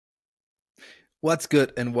What's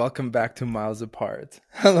good, and welcome back to Miles Apart.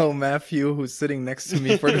 Hello, Matthew, who's sitting next to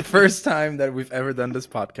me for the first time that we've ever done this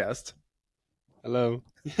podcast. Hello.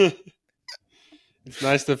 It's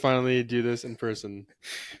nice to finally do this in person.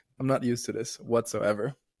 I'm not used to this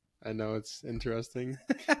whatsoever. I know it's interesting.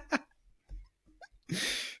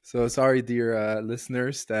 So sorry, dear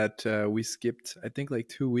listeners, that we skipped, I think, like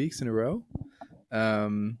 2 weeks in a row.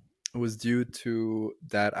 It was due to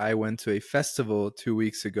that I went to a festival 2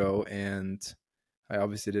 weeks ago, and I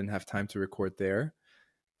obviously didn't have time to record there.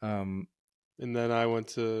 And then I went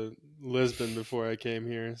to Lisbon before I came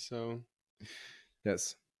here, so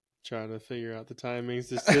Yes. trying to figure out the timings.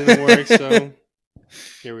 This didn't work, so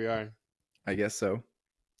here we are. I guess so.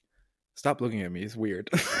 Stop looking at me. It's weird.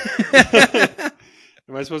 Am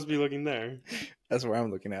I supposed to be looking there? That's where I'm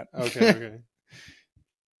looking at. Okay.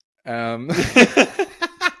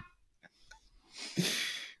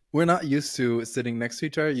 We're not used to sitting next to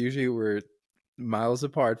each other. Usually we're miles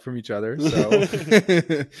apart from each other. So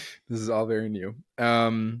this is all very new.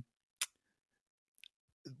 How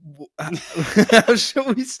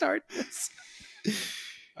should we start this?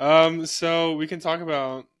 So we can talk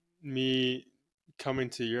about me coming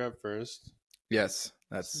to Europe first. Yes,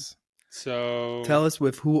 that's... So tell us,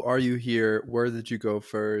 with who are you here? Where did you go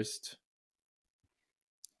first?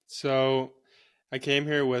 So I came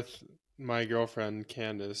here with my girlfriend,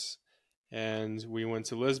 Candace, and we went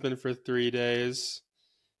to Lisbon for 3 days.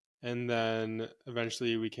 And then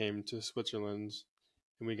eventually we came to Switzerland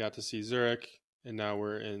and we got to see Zurich. And now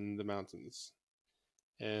we're in the mountains.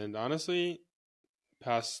 And honestly,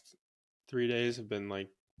 past 3 days have been like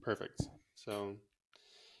perfect. So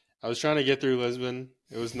I was trying to get through Lisbon.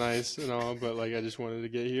 It was nice and all, but like I just wanted to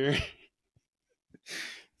get here.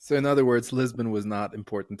 So in other words, Lisbon was not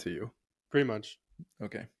important to you. Pretty much.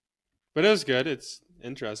 Okay. But it was good. It's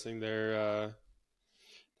interesting. Their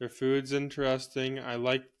food's interesting. I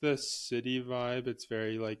like the city vibe. It's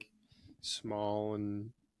very like small and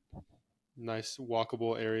nice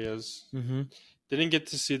walkable areas. Mm-hmm. Didn't get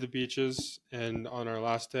to see the beaches, and on our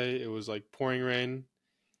last day it was like pouring rain.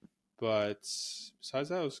 But besides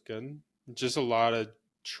that, it was good. Just a lot of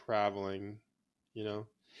traveling, you know.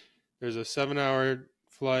 There's a 7-hour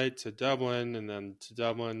flight to Dublin, and then to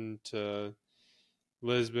Dublin to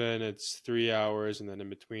Lisbon, it's 3 hours, and then in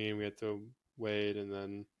between we had to wait, and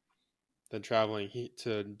then traveling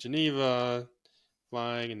to Geneva,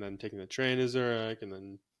 flying, and then taking the train to Zurich, and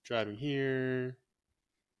then driving here.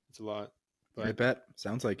 It's a lot. But I bet.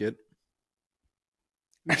 Sounds like it.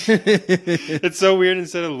 It's so weird.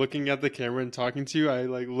 Instead of looking at the camera and talking to you, I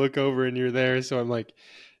like look over and you're there. So I'm like,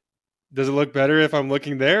 does it look better if I'm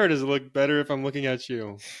looking there, or does it look better if I'm looking at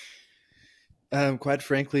you? Quite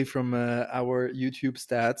frankly, from our YouTube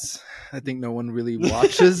stats, I think no one really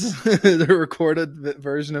watches the recorded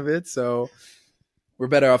version of it, so we're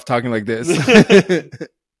better off talking like this.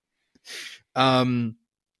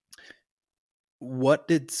 What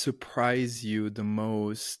did surprise you the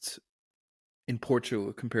most in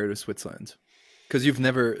Portugal compared to Switzerland? Because you've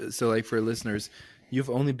never, so like for listeners, you've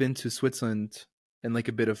only been to Switzerland and like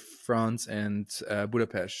a bit of France and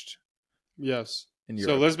Budapest. Yes. In So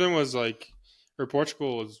Europe. Lisbon was like, or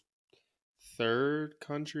Portugal was third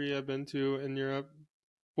country I've been to in Europe.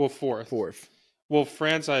 Well, fourth. Well,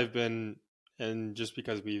 France I've been, and just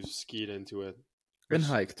because we've skied into it. And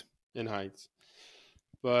hiked.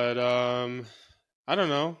 But I don't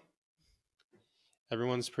know.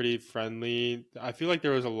 Everyone's pretty friendly. I feel like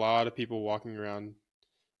there was a lot of people walking around.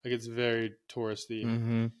 Like it's very touristy.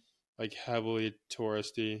 Mm-hmm. Like heavily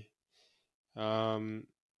touristy.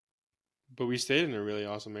 But we stayed in a really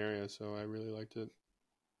awesome area, so I really liked it.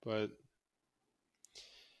 But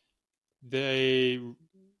they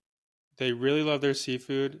really love their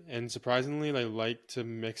seafood, and surprisingly, they like to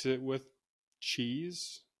mix it with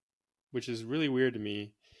cheese, which is really weird to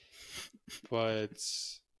me. But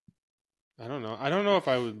I don't know. I don't know if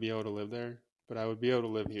I would be able to live there, but I would be able to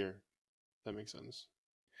live here. If that makes sense.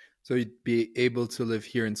 So you'd be able to live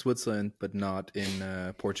here in Switzerland, but not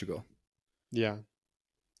in Portugal. Yeah.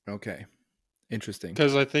 Okay. Interesting.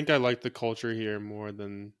 Because I think I like the culture here more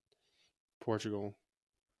than Portugal.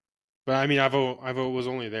 But I mean, I was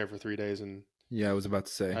only there for 3 days, and yeah, I was about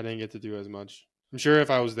to say I didn't get to do as much. I'm sure if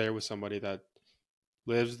I was there with somebody that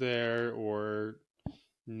lives there or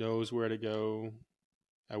knows where to go,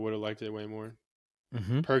 I would have liked it way more.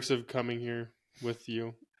 Mm-hmm. Perks of coming here with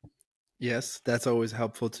you. Yes, that's always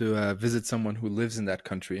helpful to visit someone who lives in that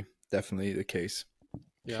country. Definitely the case.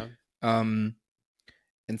 Yeah.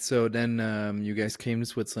 And so then you guys came to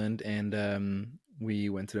Switzerland, and we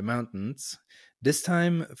went to the mountains. This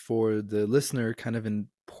time, for the listener, kind of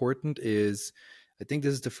important is I think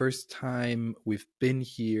this is the first time we've been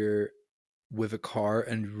here with a car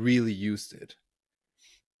and really used it.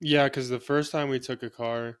 Yeah, because the first time we took a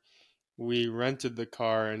car, we rented the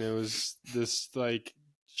car, and it was this like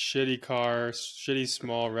shitty car, shitty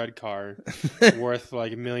small red car, worth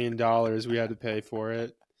like $1 million. We had to pay for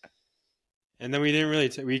it, and then we didn't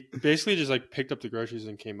really. We basically just like picked up the groceries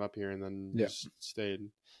and came up here, and then Yeah. just stayed.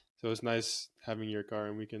 So it's nice having your car,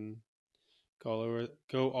 and we can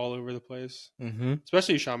go all over the place. Mm-hmm.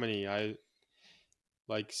 Especially Chamonix. I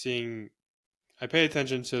like seeing. I pay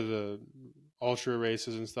attention to the ultra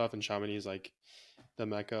races and stuff, and Chamonix is like the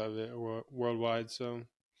mecca of it worldwide. So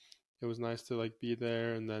it was nice to like be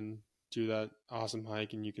there and then do that awesome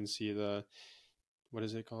hike, and you can see the what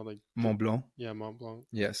is it called, like Mont Blanc. yeah, Mont Blanc.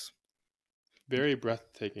 Yes. Very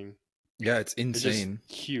breathtaking. Yeah, it's It's just insane.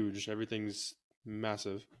 huge. Everything's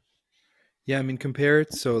massive. Yeah, I mean,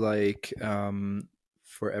 compared, so like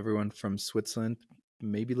for everyone from Switzerland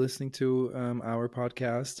maybe listening to our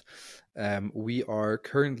podcast, we are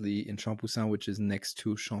currently in Champoussin, which is next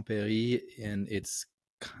to Champéry, and it's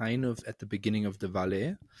kind of at the beginning of the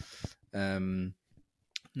Valais,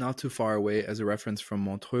 not too far away as a reference from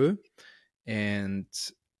Montreux. And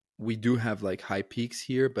we do have like high peaks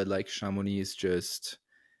here, but like Chamonix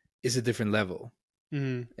is a different level.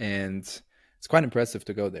 Mm-hmm. And it's quite impressive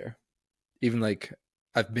to go there. Even like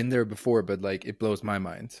I've been there before, but like it blows my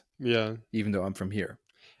mind. Yeah, even though I'm from here.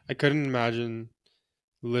 I couldn't imagine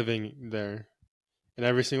living there, and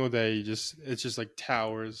every single day it's just like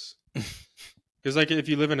towers. Because like if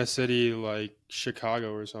you live in a city like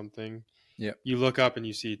Chicago or something, Yeah, you look up and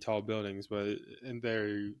you see tall buildings, but in there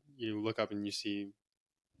you look up and you see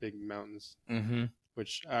big mountains, mm-hmm.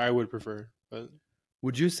 which I would prefer. But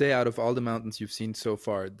would you say out of all the mountains you've seen so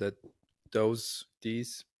far that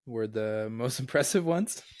these were the most impressive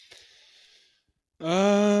ones?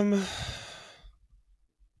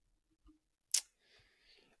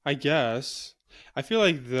 I guess I feel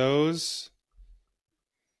like those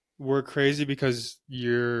were crazy because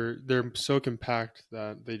they're so compact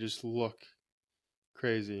that they just look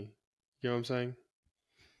crazy. You know what I'm saying?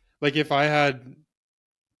 Like if I had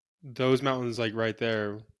those mountains like right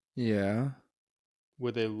there, Yeah.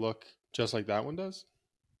 would they look just like that one does?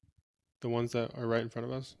 The ones that are right in front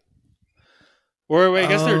of us? Or wait, I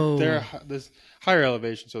guess they're this higher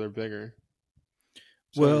elevation, so they're bigger.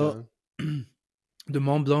 So, well, yeah. The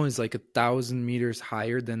Mont Blanc is like 1,000 meters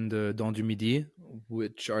higher than the Dent du Midi,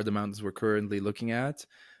 which are the mountains we're currently looking at.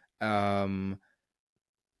 I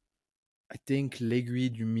think l'Aiguille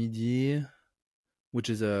du Midi, which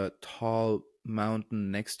is a tall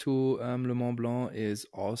mountain next to Le Mont Blanc, is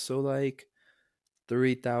also like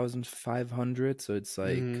 3,500. So it's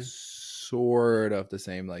like Mm-hmm. sort of the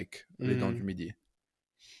same, like Les Dents du Mm-hmm. Midi.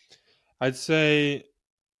 I'd say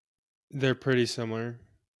they're pretty similar,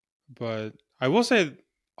 but I will say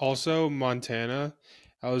also Montana.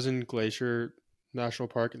 I was in Glacier National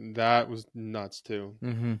Park, and that was nuts too.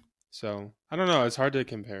 Mm-hmm. So I don't know. It's hard to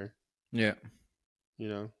compare. Yeah. You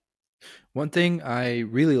know. One thing I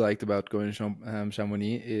really liked about going to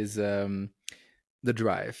Chamonix is the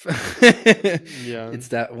drive. Yeah. It's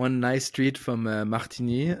that one nice street from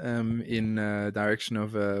Martigny in direction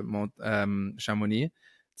of Chamonix.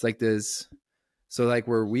 It's like this. So like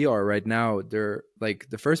where we are right now, there like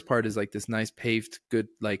the first part is like this nice paved, good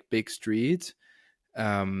like big street,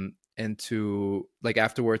 and to like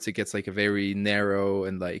afterwards it gets like a very narrow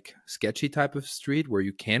and like sketchy type of street where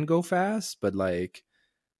you can go fast, but like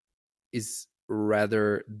is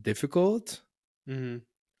rather difficult. Mm-hmm.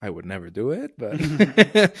 I would never do it, but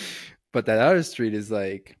but that other street is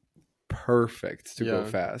like perfect to go Yeah.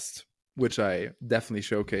 fast, which I definitely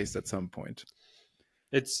showcased at some point.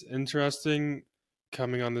 It's interesting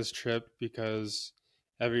coming on this trip because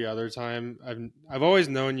every other time I've always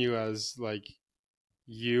known you as like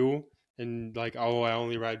you and like, oh, I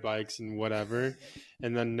only ride bikes and whatever,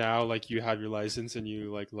 and then now like you have your license and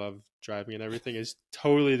you like love driving and everything. Is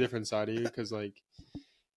totally different side of you because like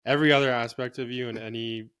every other aspect of you and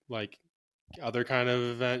any like other kind of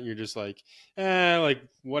event you're just like like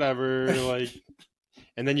whatever, like,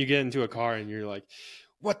 and then you get into a car and you're like,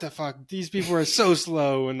 what the fuck, these people are so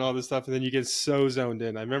slow and all this stuff, and then you get so zoned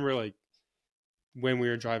in. I remember like when we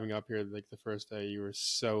were driving up here like the first day, you were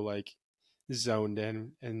so like zoned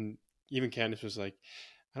in, and even Candace was like,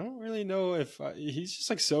 I don't really know if he's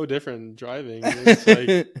just like so different driving. It's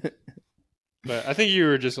like, but I think you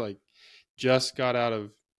were just like just got out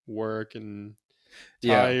of work and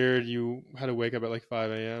tired. Yeah. You had to wake up at like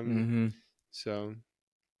 5 a.m. Mm-hmm. So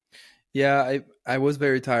Yeah, I was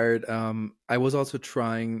very tired. I was also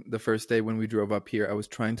trying the first day when we drove up here. I was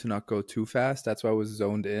trying to not go too fast. That's why I was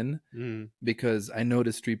zoned in Mm. because I know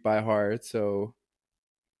the street by heart. So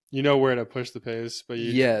You know where to push the pace, but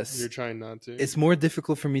you're yes, trying not to. it's more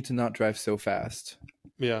difficult for me to not drive so fast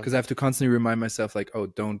Yeah. because I have to constantly remind myself like, oh,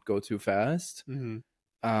 don't go too fast. Hmm.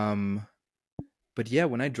 Um, but yeah,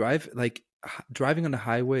 when I drive, like driving on the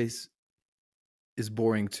highways is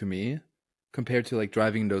boring to me compared to like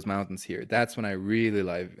driving in those mountains here. That's when I really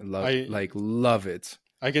I love it.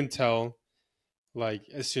 I can tell, like,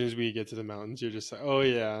 as soon as we get to the mountains, you're just like, oh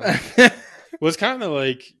yeah. Well, it's kind of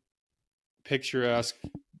like picturesque,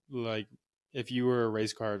 like if you were a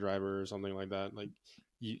race car driver or something like that, like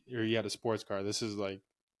you had a sports car. This is like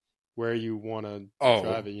where you want to Oh,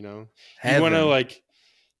 drive it. You know, you want to heaven. like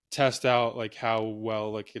test out like how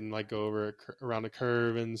well it can like go over around a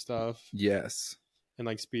curve and stuff, Yes. and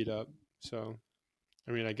like speed up. So,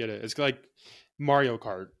 I mean, I get it. It's like Mario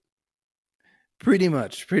Kart. Pretty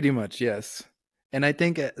much, yes. And I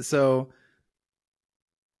think so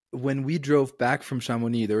when we drove back from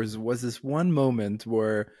Chamonix, was this one moment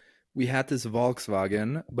where we had this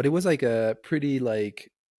Volkswagen, but it was like a pretty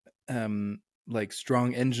like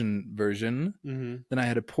strong engine version. Mm-hmm. Then I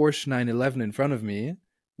had a Porsche 911 in front of me.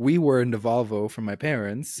 We were in the Volvo from my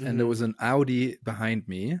parents, and there Mm-hmm. was an Audi behind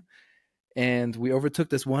me. And we overtook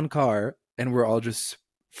this one car, and we're all just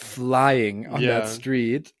flying on that Yeah,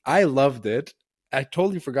 street. I loved it. I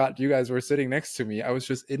totally forgot you guys were sitting next to me. I was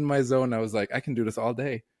just in my zone. I was like, I can do this all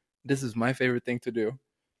day. This is my favorite thing to do.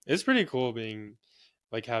 it's pretty cool being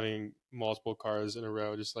like having multiple cars in a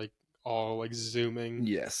row, just like all like zooming.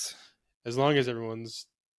 Yes. As long as everyone's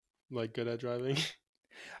like good at driving.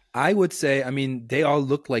 I would say, I mean, they all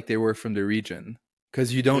look like they were from the region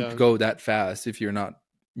because you don't Yeah, go that fast if you're not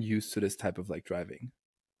used to this type of like driving.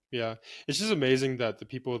 yeah. It's just amazing that the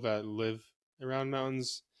people that live around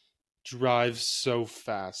mountains drive so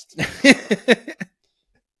fast.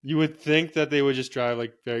 You would think that they would just drive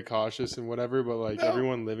like very cautious and whatever, but like No.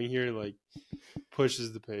 everyone living here like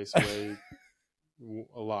pushes the pace way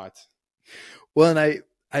a lot. Well, and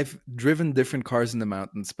I've driven different cars in the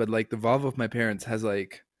mountains, but like the Volvo of my parents has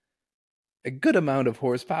like a good amount of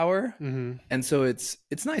horsepower, Mm-hmm. and so it's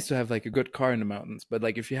nice to have like a good car in the mountains. But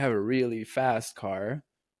like if you have a really fast car,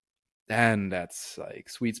 then that's like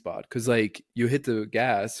sweet spot because like you hit the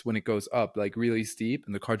gas when it goes up like really steep,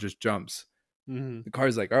 and the car just jumps. Mm-hmm. The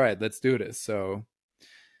car's like, all right, let's do this. So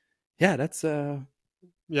yeah, that's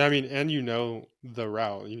Yeah, I mean, and you know the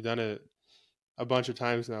route. You've done it a bunch of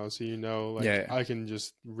times now, so you know like yeah. I can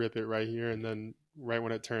just rip it right here, and then right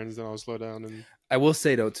when it turns, then I'll slow down and. I will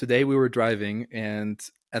say though, today we were driving, and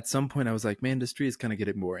at some point I was like, man, this street is kind of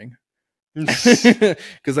getting boring.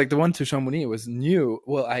 Because like the one to Chamonix was new.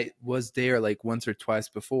 Well, I was there like once or twice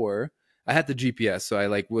before. I had the GPS, so I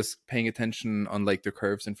like was paying attention on like the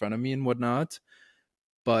curves in front of me and whatnot.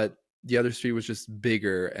 But the other street was just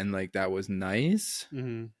bigger, and like that was nice.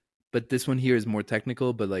 Mm-hmm. But this one here is more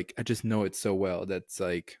technical. But like I just know it so well that's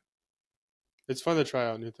like It's fun to try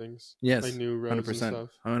out new things, like yes, new hundred roads and percent, stuff.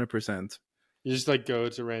 100%. You just like go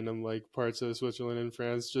to random like parts of Switzerland and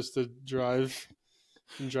France just to drive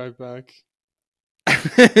and drive back.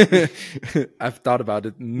 I've thought about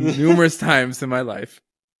it numerous times in my life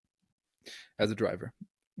as a driver,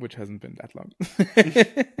 which hasn't been that long.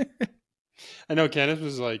 I know Candace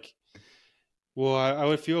was like, well,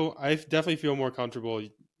 I definitely feel more comfortable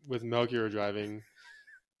with Melchior driving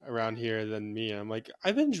around here than me. I'm like,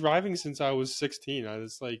 I've been driving since I was 16. I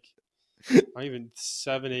was like, not even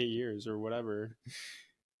 7, 8 years or whatever.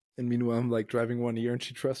 And meanwhile, I'm like driving 1 year and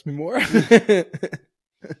she trusts me more.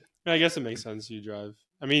 I guess it makes sense you drive.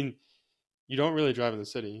 I mean, you don't really drive in the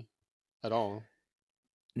city at all.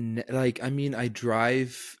 Like, I mean, I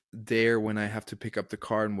drive there when I have to pick up the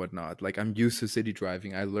car and whatnot. Like, I'm used to city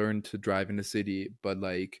driving. I learned to drive in the city, but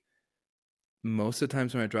like most of the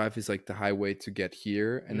times when I drive is like the highway to get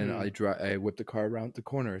here, and then Mm-hmm. I whip the car around the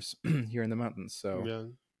corners here in the mountains. So Yeah.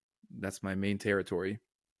 that's my main territory.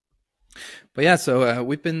 But yeah, so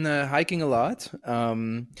we've been hiking a lot.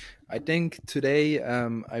 I think today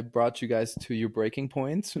I brought you guys to your breaking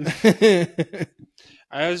point. I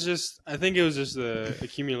think it was just the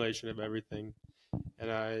accumulation of everything.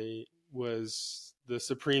 And I was the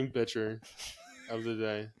supreme bitcher of the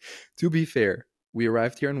day. To be fair, we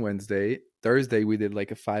arrived here on Wednesday. Thursday, we did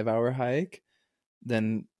like a 5 hour hike.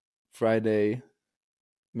 Then Friday,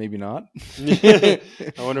 maybe not. I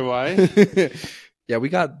wonder why. Yeah, we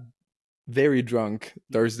got very drunk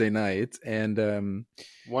Thursday night. And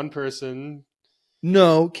One person.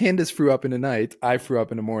 no, Candace threw up in the night. I threw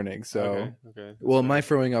up in the morning. So, Okay, that's well, fair. my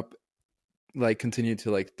throwing up like continued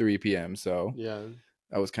to like 3 p.m. So Yeah.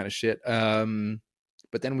 that was kind of shit.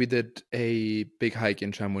 But then we did a big hike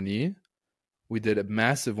in Chamonix. We did a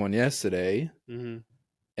massive one yesterday, Hmm.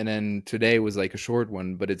 and then today was like a short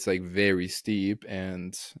one, but it's like very steep,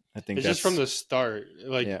 and I think It's just from that's the start,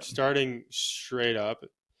 like yeah. starting straight up.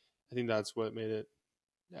 I think that's what made it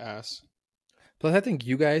ass. Plus, I think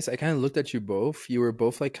you guys, I kind of looked at you both. You were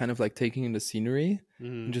both like kind of like taking in the scenery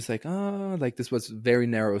and Hmm. just like, oh, like this was very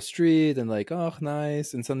narrow street and like, oh,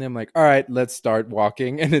 nice. And suddenly I'm like, all right, let's start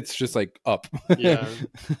walking. And it's just like up. Yeah.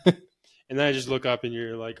 And then I just look up and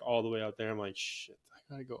you're like all the way out there. I'm like, shit, I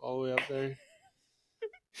gotta go all the way up there.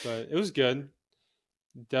 But it was good.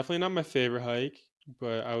 Definitely not my favorite hike,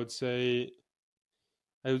 but I would say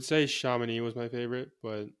Chamonix was my favorite.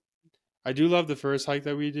 But I do love the first hike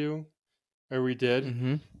that we did,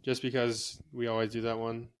 Mm-hmm. just because we always do that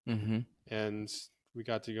one, Mm-hmm. and we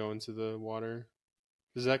got to go into the water.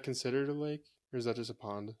 Is that considered a lake, or is that just a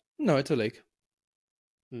pond? No, it's a lake.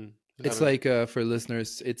 Hmm. I It's haven't. like, for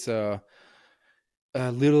listeners, it's a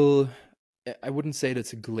little, I wouldn't say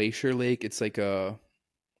it's a glacier lake. It's like a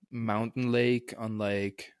mountain lake on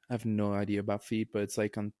like, I have no idea about feet, but it's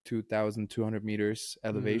like on 2,200 meters Mm-hmm.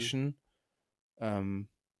 elevation. Um,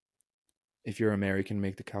 if you're American,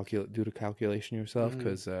 make the do the calculation yourself Mm-hmm.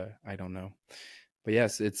 because I don't know. But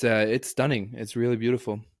yes, it's stunning. It's really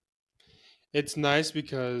beautiful. It's nice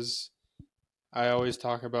because I always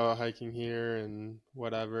talk about hiking here and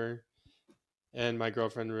whatever, and my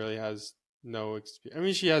girlfriend really has no experience. I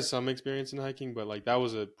mean, she has some experience in hiking, but like that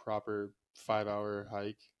was a proper 5 hour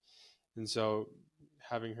hike, and so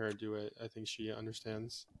having her do it, I think she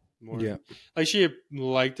understands more. Yeah. Like she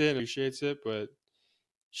liked it and appreciates it, but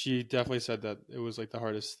she definitely said that it was like the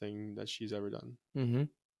hardest thing that she's ever done. Hmm.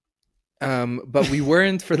 But we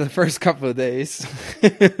weren't for the first couple of days.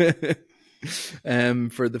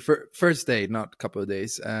 For the first day, not couple of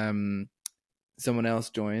days. Someone else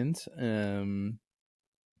joined.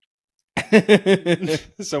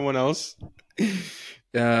 Someone else?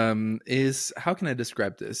 Is how can I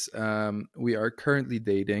describe this? We are currently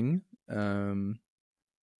dating. You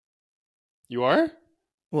are?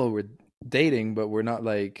 Well, we're dating, but we're not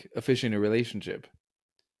like officially in a relationship.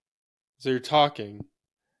 So you're talking.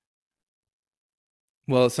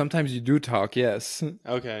 Well, sometimes you do talk, yes.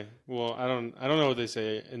 Okay. Well, I don't know what they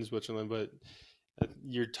say in Switzerland, but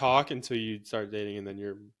you talk until you start dating and then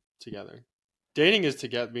you're together. Dating is to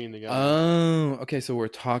get being together. Oh, okay, so we're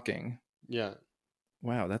talking. Yeah.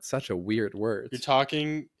 Wow, that's such a weird word. You're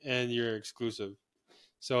talking and you're exclusive.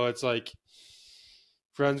 So it's like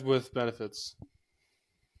friends with benefits.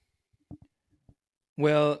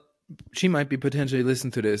 Well, she might be potentially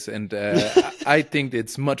listening to this, and I think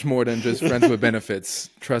it's much more than just friends with benefits.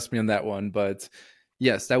 Trust me on that one. But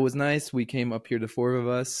yes, that was nice. We came up here, the four of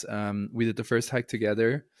us. We did the first hike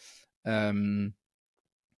together. Um,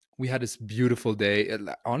 we had this beautiful day.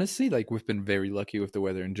 Honestly, like we've been very lucky with the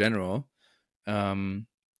weather in general. Um,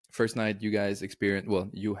 First night, you guys experienced. Well,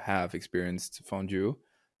 you have experienced fondue.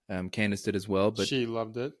 Candace did as well, but She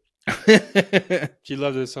loved it. She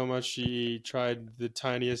loved it so much she tried the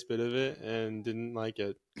tiniest bit of it and didn't like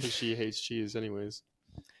it because she hates cheese anyways.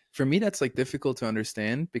 for me that's like difficult to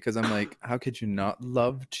understand because I'm like, how could you not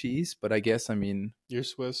love cheese? But I guess, I mean, You're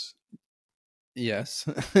Swiss. yes.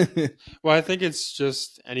 Well, I think it's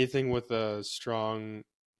just anything with a strong,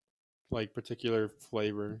 like, particular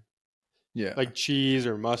flavor, Yeah. like cheese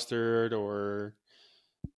or mustard, or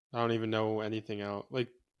I don't even know anything out. Like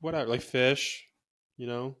whatever, like fish, you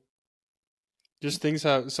know. Just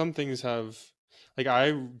some things have, like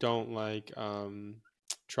I don't like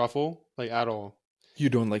truffle like at all. You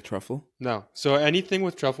don't like truffle? No. So anything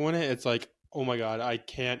with truffle in it, it's like, oh my god, I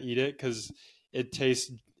can't eat it because it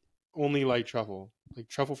tastes only like truffle. Like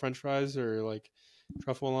truffle French fries or like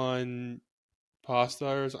truffle on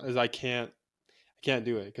pasta is I can't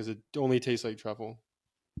do it because it only tastes like truffle.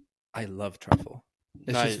 I love truffle.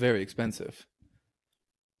 It's just Night. very expensive.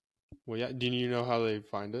 Well, yeah. Do you know how they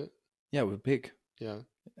find it? Yeah, with pig. Yeah.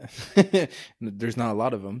 There's not a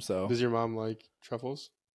lot of them, so. Does your mom like truffles?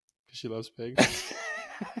 Because she loves pig.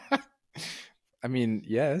 I mean,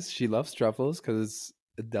 yes, she loves truffles because it's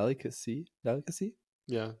a delicacy.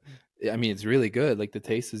 Yeah. I mean, it's really good. Like the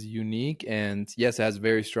taste is unique, and yes, it has a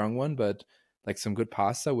very strong one, but like some good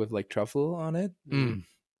pasta with like truffle on it.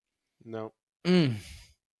 No, Mm.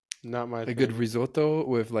 not my A good thing. risotto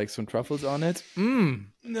with like some truffles on it.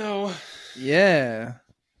 No, Yeah,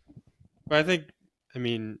 but I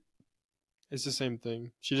mean, it's the same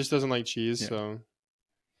thing. She just doesn't like cheese, yeah, so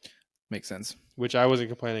makes sense. which I wasn't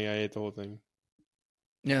complaining. I ate the whole thing.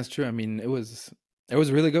 Yeah, it's true. I mean, it was a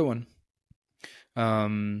really good one.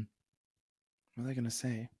 Um, What was I gonna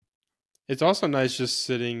say? It's also nice just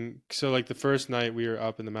sitting. So like the first night we were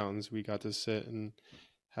up in the mountains, we got to sit and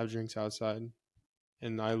have drinks outside.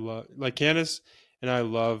 And I love like Candace and I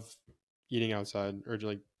love eating outside or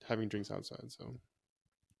like having drinks outside. So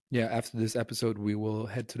Yeah, after this episode, we will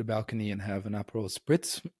head to the balcony and have an Aperol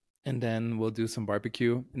Spritz, and then we'll do some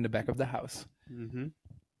barbecue in the back of the house. mm-hmm.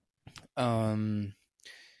 Um,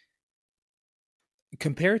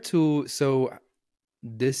 compared to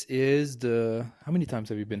this is the how many times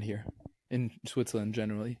have you been here in Switzerland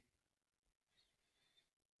generally?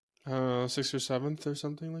 6th or 7th or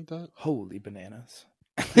something like that. Holy bananas!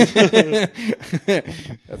 That's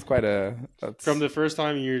quite a. That's From the first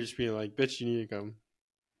time you're just being like, "Bitch, you need to come."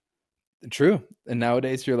 true. And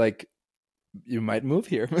nowadays you're like, you might move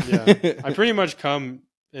here. Yeah, I pretty much come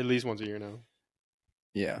at least once a year now.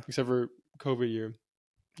 Yeah, except for COVID year,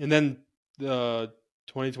 and then the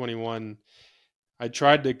 2021. I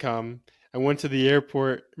tried to come. I went to the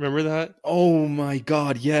airport. Remember that? oh my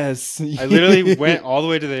god, yes. I literally went all the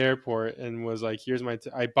way to the airport and was like, "Here's my."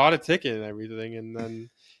 I bought a ticket and everything, and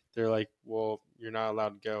then they're like, "Well, you're not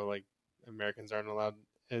allowed to go. Like, Americans aren't allowed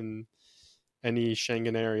in any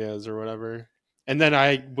Schengen areas or whatever." And then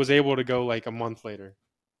I was able to go like a month later.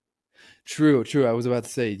 True. I was about to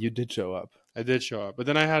say you did show up. I did show up, but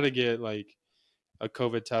then I had to get like a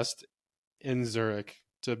COVID test in Zurich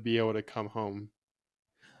to be able to come home.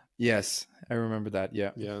 Yes, I remember that.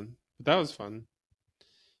 Yeah. Yeah, but that was fun.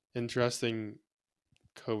 Interesting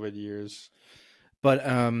COVID years. But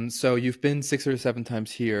so you've been 6 or 7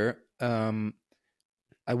 times here. I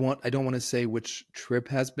don't want to say which trip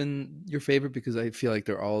has been your favorite because I feel like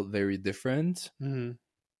they're all very different. Mm-hmm.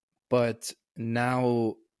 But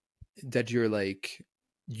now that you're like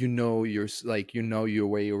you know your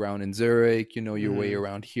way around in Zurich, you know your way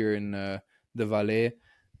around here in the Valais,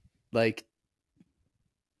 like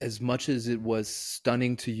as much as it was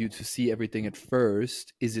stunning to you to see everything at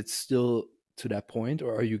first, is it still to that point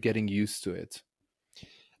or are you getting used to it?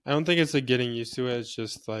 I don't think it's like getting used to it. It's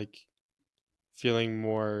just like feeling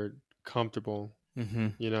more comfortable,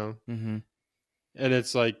 you know? Mm-hmm. And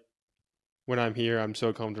it's like when I'm here, I'm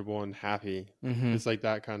so comfortable and happy. Mm-hmm. It's like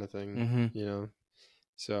that kind of thing, Mm-hmm. you know?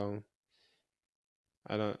 So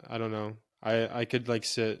I don't know. I could like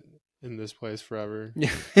sit in this place forever. Yeah.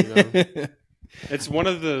 You know? It's one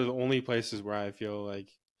of the only places where I feel like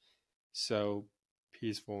so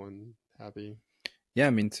peaceful and happy. Yeah, I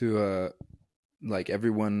mean to like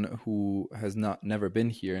everyone who has never been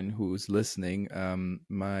here and who's listening,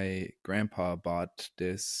 my grandpa bought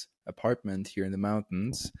this apartment here in the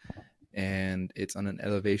mountains, and it's on an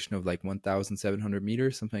elevation of like 1,700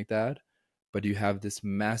 meters, something like that. But you have this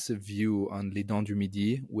massive view on Les Dents du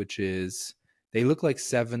Midi, which is they look like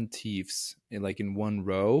 7 teeths in one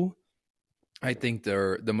row. I think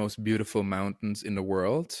they're the most beautiful mountains in the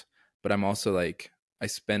world, but I'm also like I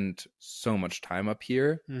spend so much time up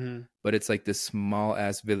here, but it's like this small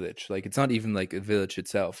ass village. Like it's not even like a village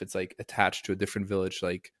itself. It's like attached to a different village,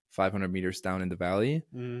 like 500 meters down in the valley.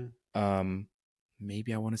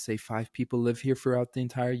 Maybe I want to say 5 people live here throughout the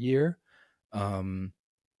entire year.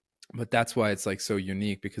 But that's why it's like so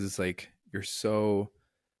unique because it's like you're so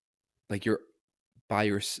like you're by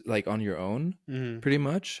your like on your own pretty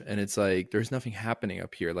much, and it's like there's nothing happening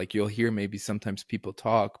up here. Like you'll hear maybe sometimes people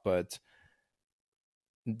talk, but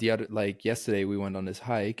the other like yesterday we went on this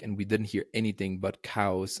hike and we didn't hear anything but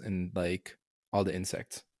cows and like all the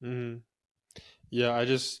insects. Yeah, I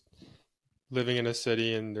just living in a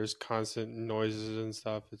city and there's constant noises and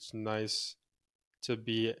stuff. It's nice to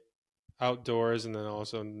be outdoors and then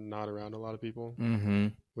also not around a lot of people,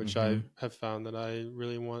 which I have found that I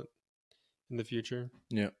really want in the future.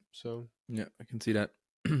 Yeah. So yeah, I can see that.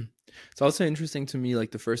 It's also interesting to me,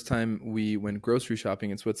 like the first time we went grocery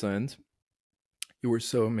shopping in Switzerland, you were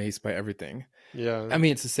so amazed by everything. Yeah. I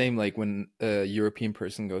mean, it's the same like when a European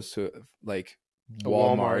person goes to like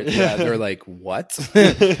Walmart. Yeah, they're like, what? So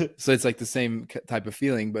it's like the same type of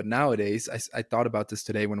feeling. But nowadays, I thought about this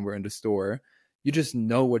today when we're in the store. You just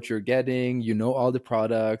know what you're getting. You know all the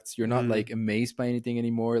products. You're not like amazed by anything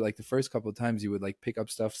anymore. Like the first couple of times you would like pick up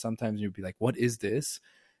stuff. Sometimes you'd be like, what is this?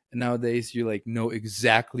 And nowadays you like know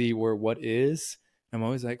exactly where what is. I'm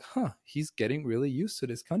always like, he's getting really used to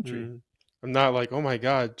this country. I'm not like, oh my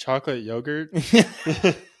God, chocolate yogurt.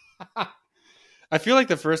 I feel like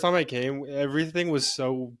the first time I came, everything was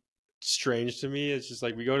so strange to me. It's just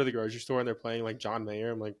like we go to the grocery store and they're playing like John Mayer.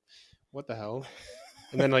 I'm like, what the hell?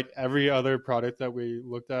 And then like every other product that we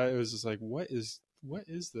looked at, it was just like, what is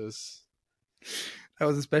this? That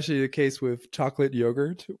was especially the case with chocolate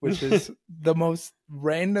yogurt, which is the most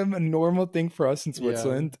random and normal thing for us in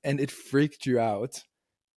Switzerland, and it freaked you out.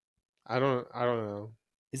 I don't know.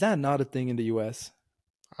 Is that not a thing in the US?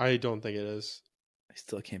 I don't think it is. I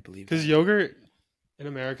still can't believe Because that. yogurt in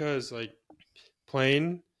America is like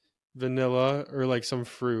plain vanilla or like some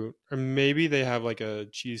fruit, or maybe they have like a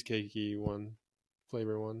cheesecakey one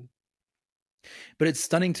flavor one. But it's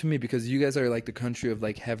stunning to me because you guys are like the country of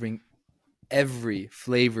like having every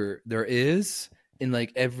flavor there is in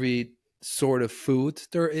like every sort of food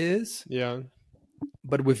there is. Yeah.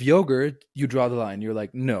 But with yogurt, you draw the line. You're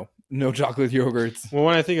like, no, no chocolate yogurt. Well,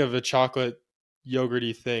 when I think of a chocolate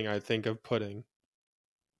yogurty thing, I think of pudding.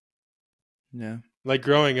 Yeah, Like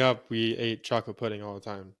growing up, we ate chocolate pudding all the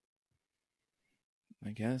time. I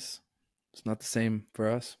guess it's not the same for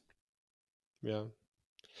us. Yeah.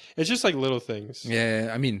 It's just like little things.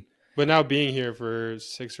 Yeah, I mean, But now being here for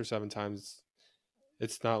 6 or 7 times,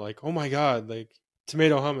 it's not like, oh my God, like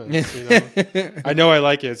tomato hummus, you know? I know I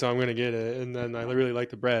like it, so I'm gonna get it. And then I really like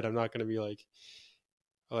the bread. I'm not gonna be like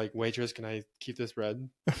waitress, can I keep this bread?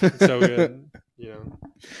 It's so good, you know.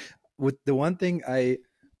 with the one thing I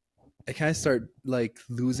kind of start like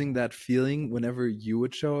losing that feeling whenever you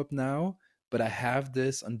would show up now. But I have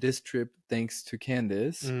this on this trip thanks to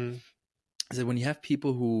Candace. Mm-hmm. Is that when you have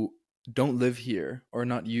people who don't live here or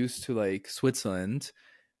not used to like Switzerland,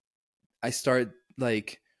 I start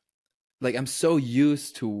like I'm so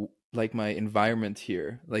used to like my environment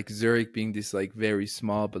here, like Zurich being this like very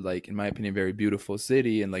small but like in my opinion very beautiful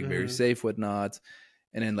city and like very Mm-hmm. safe whatnot,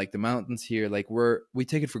 and then like the mountains here, like we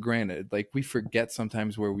take it for granted, like we forget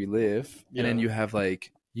sometimes where we live, and then Yeah. you have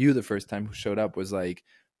like you the first time who showed up was like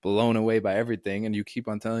blown away by everything, and you keep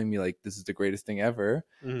on telling me like this is the greatest thing ever,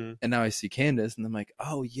 Mm-hmm. and now I see Candace and I'm like,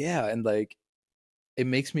 oh yeah, and like it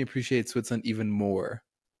makes me appreciate Switzerland even more.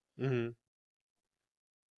 Mm-hmm.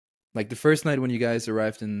 Like the first night when you guys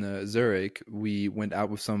arrived in Zurich, we went out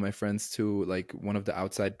with some of my friends to like one of the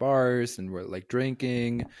outside bars and we're like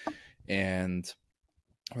drinking and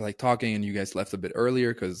we're like talking, and you guys left a bit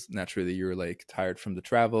earlier because naturally you were like tired from the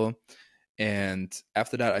travel. And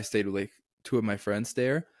after that, I stayed with like two of my friends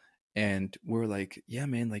there, and we're like, yeah,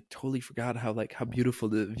 man, like totally forgot how beautiful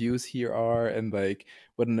the views here are, and like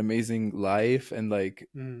what an amazing life, and like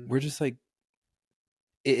Mm-hmm. we're just like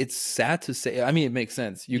it's sad to say. I mean, it makes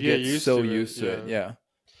sense. You You get get used so to it, used to it. yeah. Yeah.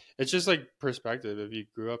 It's just like perspective. If you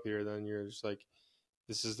grew up here, then you're just like,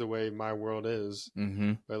 this is the way my world is.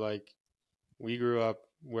 Mm-hmm. But like, we grew up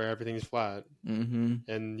where everything's flat Mm-hmm.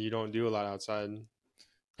 and you don't do a lot outside. Like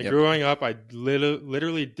Yep. growing up, I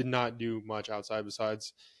literally did not do much outside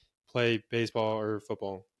besides play baseball or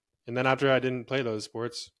football. And then after I didn't play those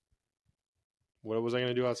sports, what was I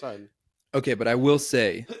going to do outside? Okay, but I will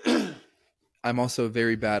say I'm also a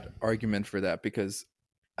very bad argument for that because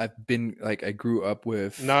I've been like I grew up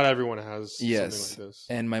with Not everyone has something yes, like this.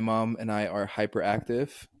 and my mom and I are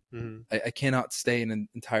hyperactive. Mm-hmm. I cannot stay an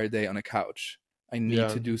entire day on a couch. I need Yeah.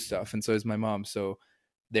 to do stuff, and so is my mom. So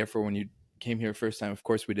therefore, when you came here first time, of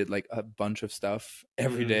course, we did like a bunch of stuff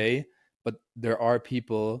every Mhm. day. But there are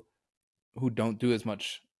people who don't do as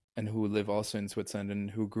much and who live also in Switzerland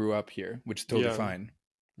and who grew up here, which is totally Yeah. fine.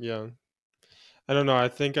 Yeah. I don't know. I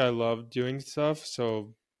think I love doing stuff.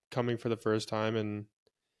 So coming for the first time and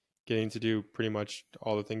getting to do pretty much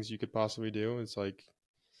all the things you could possibly do, it's like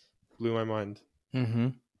blew my mind. Mm-hmm.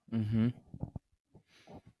 Mm-hmm.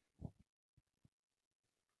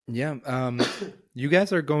 Yeah. You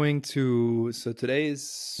guys are going to. So today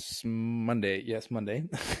is Monday. Yes, Monday.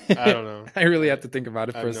 I don't know. I really have to think about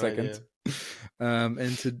it I for have a no second. idea.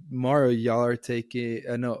 And tomorrow y'all are taking.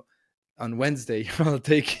 No, on Wednesday y'all are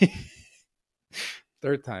taking.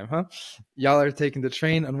 Third time, huh? Y'all are taking the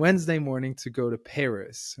train on Wednesday morning to go to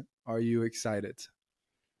Paris. Are you excited?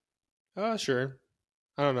 Sure.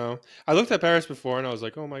 I don't know. I looked at Paris before and I was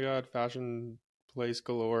like, oh my God, fashion place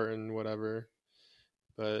galore and whatever.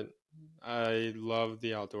 But I love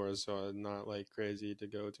the outdoors, so I'm not like crazy to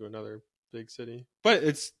go to another big city. But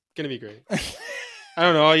it's going to be great. I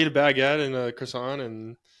don't know. I'll eat a baguette and a croissant,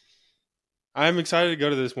 and I'm excited to go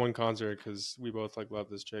to this one concert because we both like love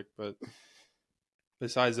this chick. But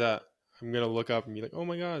besides that, I'm gonna look up and be like, "Oh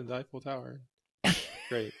my God, the Eiffel Tower,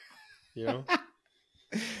 great!" You know,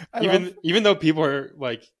 even though people are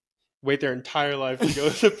like wait their entire life to go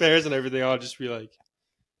to Paris and everything, I'll just be like,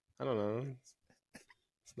 I don't know,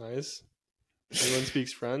 it's nice. Everyone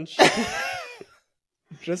speaks French.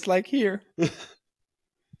 Just like here.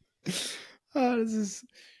 Oh, this is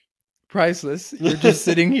priceless. You're just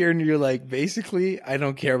sitting here and you're like, basically, I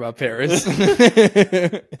don't care about Paris.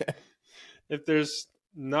 If there's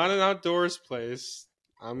not an outdoors place,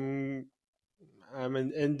 I'm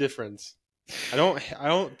in indifference. I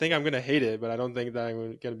don't think I'm gonna hate it, but I don't think that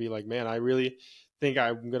I'm gonna be like, man, I really think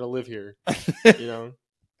I'm gonna live here. You know?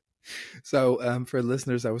 So, for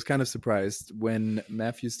listeners, I was kind of surprised when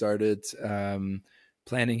Matthew started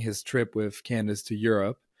planning his trip with Candace to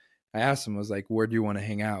Europe. I asked him, I was like, where do you want to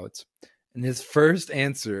hang out? And his first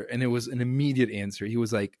answer, and it was an immediate answer, he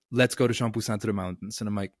was like, let's go to Champoussin to the mountains. And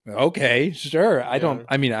I'm like, okay, sure. Yeah.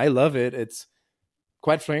 I mean, I love it. It's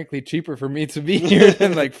quite frankly cheaper for me to be here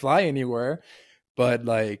than like fly anywhere. But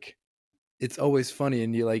like, it's always funny.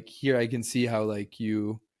 And you like, here I can see how like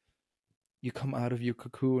you come out of your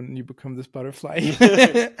cocoon and you become this butterfly.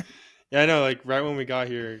 Yeah, I know. Like right when we got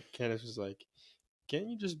here, Candace was like, "Can't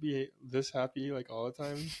you just be this happy like all the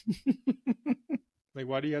time? Like,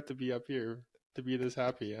 why do you have to be up here to be this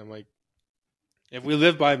happy?" I'm like, "If we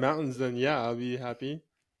live by mountains, then yeah, I'll be happy.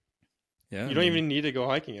 Yeah, You I don't mean, even need to go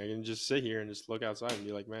hiking. I can just sit here and just look outside and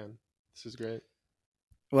be like, man, this is great."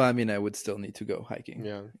 well, I mean, I would still need to go hiking.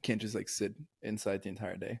 Yeah, I can't just like sit inside the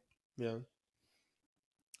entire day. yeah,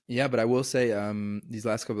 Yeah, but I will say, these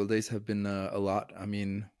last couple of days have been a lot. I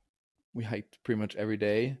mean, we hiked pretty much every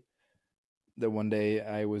day. The one day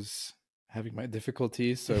I was having my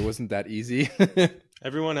difficulties, so it wasn't that easy.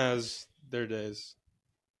 Everyone has their days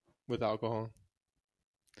with alcohol.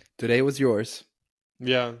 Today was yours.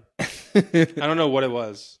 Yeah, I don't know what it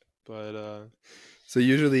was, but So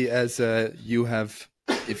usually, as you have,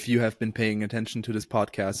 if you have been paying attention to this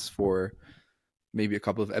podcast for maybe a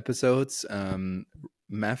couple of episodes,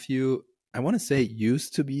 Matthew, I want to say,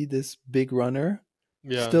 used to be this big runner.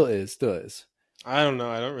 yeah, Still is, still is. I don't know.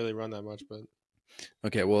 I don't really run that much, but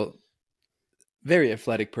Okay, well, very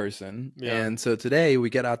athletic person. yeah, And so today we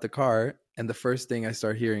get out the car, and the first thing I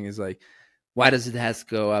start hearing is like, why does it have to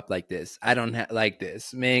go up like this? I don't like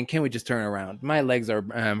this. Man, can we just turn around? My legs are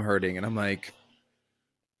hurting. And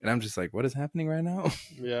I'm just like, what is happening right now?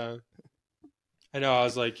 yeah. I know. I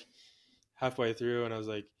was like halfway through, and I was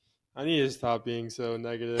like, I need to stop being so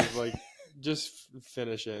negative. Like, just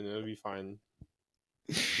finish it, and it'll be fine.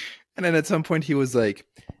 And then at some point he was like,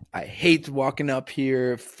 I hate walking up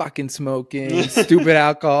here, fucking smoking, stupid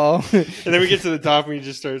alcohol. And then we get to the top, and we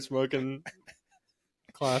just start smoking.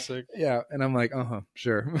 Classic. Yeah, and I'm like,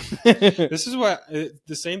 sure. This is what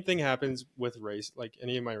the same thing happens with race, like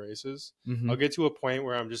any of my races. Mm-hmm. I'll get to a point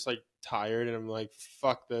where I'm just like tired and I'm like,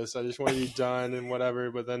 fuck this. I just want to be done and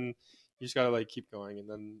whatever. But then you just got to like keep going and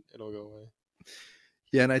then it'll go away.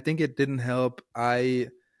 Yeah, and I think it didn't help. I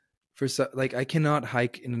cannot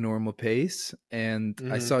hike in a normal pace, and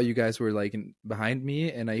I saw you guys were like behind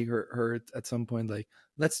me, and I heard at some point like,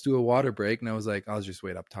 let's do a water break, and I was like, I'll just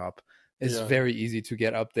wait up top. It's very easy to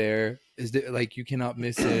get up there. Like you cannot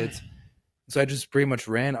miss it. So I just pretty much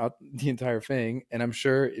ran out the entire thing, and I'm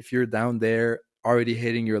sure if you're down there already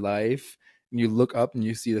hating your life and you look up and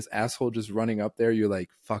you see this asshole just running up there, you're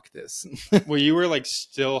like, fuck this. Well, you were like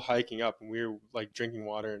still hiking up and we were like drinking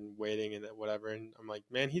water and waiting and whatever. And I'm like,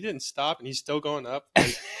 man, he didn't stop and he's still going up.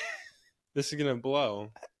 Like, this is going to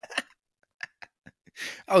blow.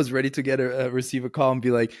 I was ready to receive a call and be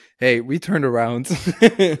like, hey, we turned around.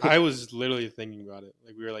 I was literally thinking about it.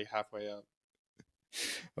 Like we were like halfway up.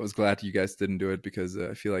 I was glad you guys didn't do it because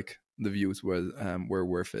I feel like the views were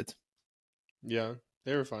worth it. Yeah,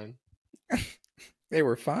 they were fine. They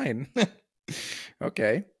were fine.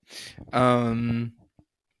 Okay. A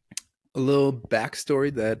little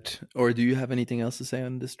backstory or do you have anything else to say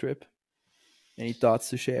on this trip? Any thoughts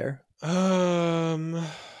to share?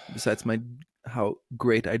 Besides how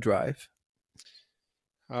great I drive.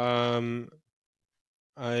 I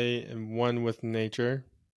am one with nature.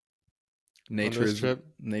 Nature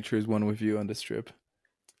is one with you on this trip.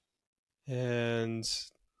 And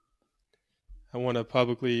I want to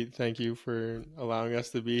publicly thank you for allowing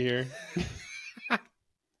us to be here.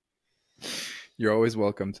 You're always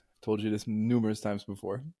welcomed. Told you this numerous times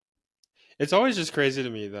before. It's always just crazy to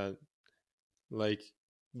me that, like,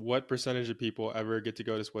 what percentage of people ever get to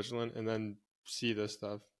go to Switzerland and then see this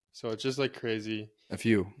stuff. So it's just like crazy. A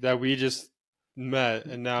few. That we just met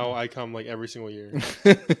and now I come like every single year.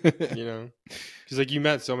 You know? Because like you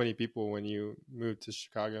met so many people when you moved to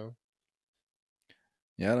Chicago.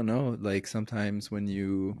 Yeah, I don't know. Like sometimes when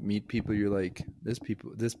you meet people, you're like, this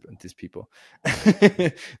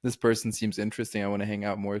person seems interesting. I want to hang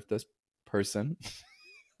out more with this person. I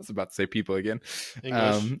was about to say people again.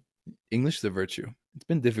 English. English is a virtue. It's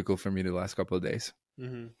been difficult for me the last couple of days.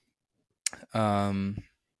 Mm-hmm.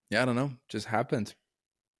 Yeah, I don't know. Just happened.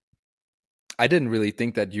 I didn't really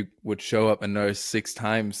think that you would show up another 6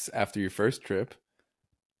 times after your first trip.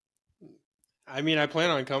 I mean, I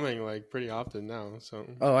plan on coming like pretty often now. So.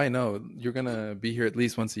 Oh, I know. You're gonna be here at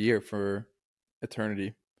least once a year for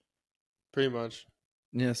eternity. Pretty much.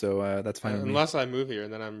 Yeah, so that's fine with me. Unless I move here,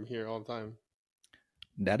 and then I'm here all the time.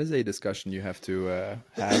 That is a discussion you have to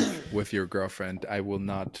have with your girlfriend. I will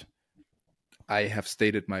not. I have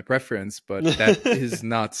stated my preference, but that is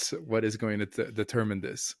not what is going to determine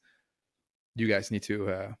this. You guys need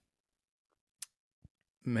to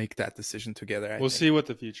make that decision together. We'll see what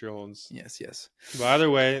the future holds. Yes. But either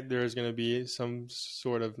way, there's going to be some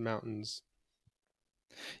sort of mountains.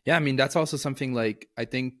 Yeah, I mean, that's also something like I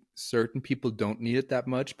think certain people don't need it that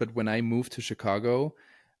much. But when I moved to Chicago,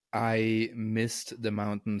 I missed the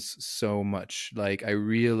mountains so much. Like, I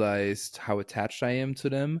realized how attached I am to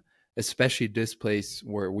them, especially this place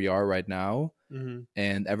where we are right now. Mm-hmm.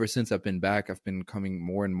 And ever since I've been back, I've been coming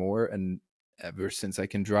more and more. And ever since I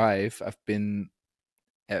can drive, I've been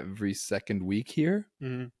every second week here.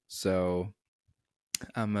 Mm-hmm. So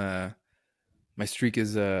I'm my streak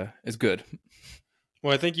is good.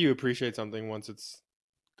 Well, I think you appreciate something once it's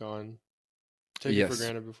gone. Take it for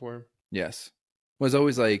granted before. Yes. It was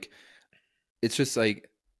always like, it's just like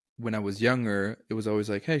when I was younger, it was always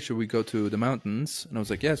like, hey, should we go to the mountains? And I was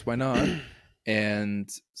like, yes, why not? And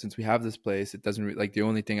since we have this place, it doesn't like the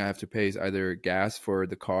only thing I have to pay is either gas for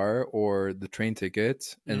the car or the train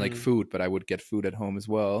ticket and like food, but I would get food at home as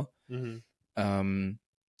well. And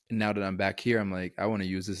now that I'm back here, I'm like, I want to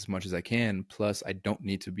use this as much as I can. Plus, I don't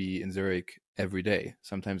need to be in Zurich every day.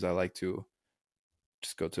 Sometimes I like to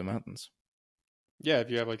just go to the mountains. Yeah,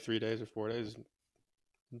 if you have like 3 days or 4 days,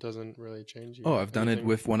 it doesn't really change you. Oh, I've done it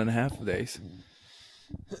with 1.5 days.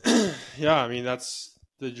 Yeah, I mean, that's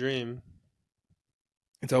the dream.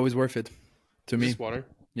 It's always worth it to me. Just water?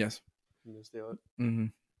 Yes. You can steal it. Mm-hmm.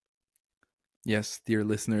 Yes, dear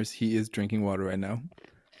listeners, he is drinking water right now.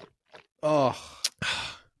 Oh,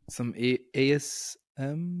 some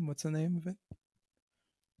ASM. What's the name of it?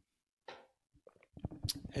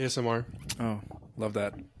 ASMR. Oh, love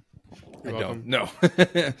that. You're welcome. Don't.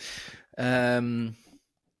 No.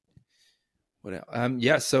 What else?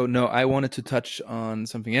 Yeah. So no, I wanted to touch on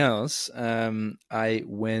something else. I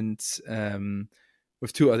went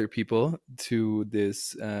with 2 other people to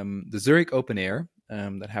this the Zurich Open Air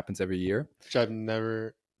that happens every year, which I've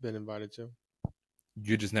never been invited to.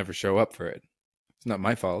 You just never show up for it. It's not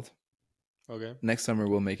my fault. Okay. Next summer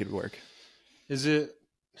we'll make it work. Is it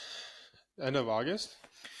end of August?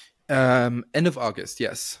 End of August,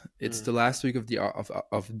 yes. It's the last week of the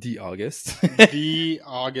August. The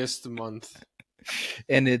August month.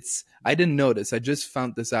 And I didn't know this. I just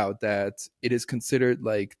found this out that it is considered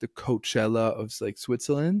like the Coachella of like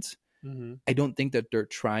Switzerland. Mm-hmm. I don't think that they're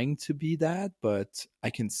trying to be that, but I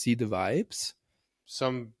can see the vibes.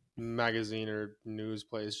 Some magazine or news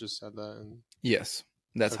place just said that. And yes,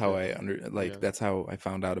 that's how that's how I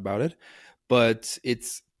found out about it. But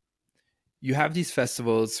you have these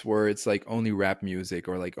festivals where it's like only rap music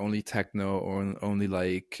or like only techno or only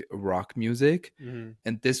like rock music. Mm-hmm.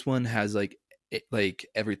 And this one has like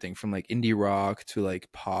everything from like indie rock to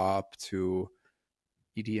like pop to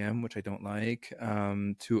EDM, which I don't like,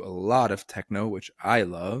 to a lot of techno, which I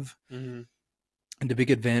love. Mm-hmm. And the big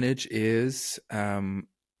advantage is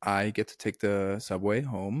I get to take the subway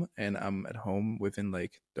home, and I'm at home within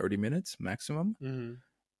like 30 minutes maximum.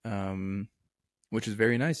 Mm-hmm. Which is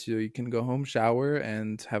very nice. You can go home, shower,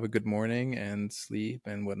 and have a good morning and sleep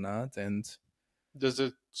and whatnot. And does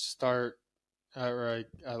it start at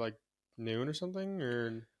like noon or something,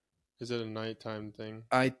 or is it a nighttime thing?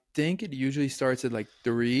 I think it usually starts at like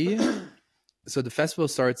 3. So the festival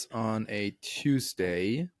starts on a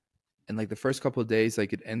Tuesday, and like the first couple of days,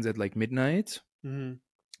 like it ends at like midnight. Mm-hmm.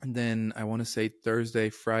 And then I want to say Thursday,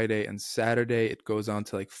 Friday, and Saturday it goes on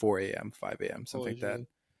to like 4 a.m., 5 a.m., something like that.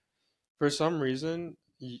 For some reason,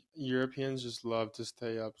 Europeans just love to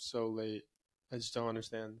stay up so late. I just don't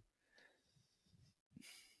understand.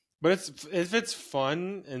 But if it's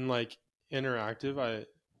fun and like interactive, I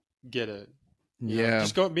get it. You know,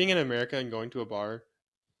 just being in America and going to a bar,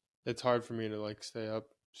 it's hard for me to like stay up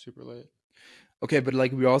super late. Okay, but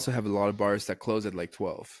like we also have a lot of bars that close at like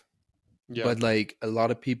 12. Yeah. But like a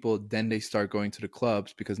lot of people, then they start going to the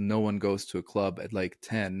clubs because no one goes to a club at like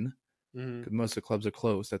 10. Mm-hmm. Most of the clubs are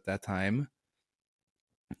closed at that time.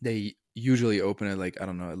 They usually open at like, I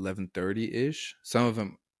don't know, 11:30-ish. Some of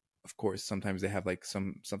them, of course, sometimes they have like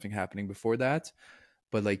something happening before that.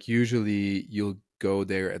 But like usually you'll go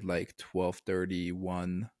there at like 12:30,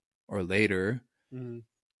 1 or later. Mm-hmm.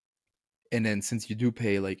 And then since you do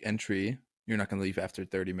pay like entry, you're not going to leave after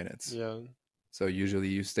 30 minutes. Yeah. So usually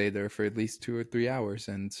you stay there for at least 2 or 3 hours.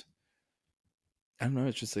 And I don't know,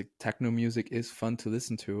 it's just like techno music is fun to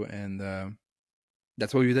listen to. And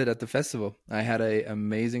that's what we did at the festival. I had an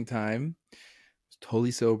amazing time. I was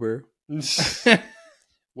totally sober.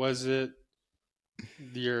 Was it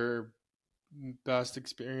your best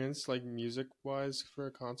experience, like music wise, for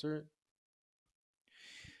a concert?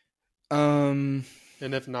 Um,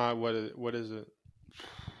 And if not, what is it?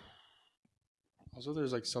 Also,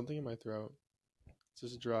 there's like something in my throat. It's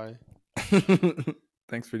just dry.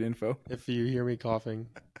 thanks for the info. If you hear me coughing,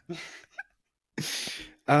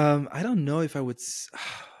 I don't know if I would.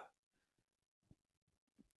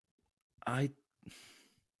 I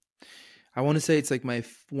I want to say it's like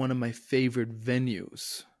one of my favorite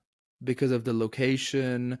venues because of the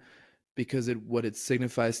location, because it what it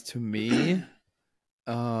signifies to me,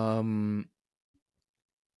 um,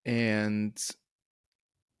 and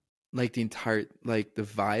like the entire like the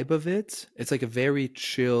vibe of it. It's like a very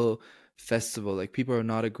chill festival. Like people are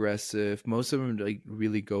not aggressive. Most of them like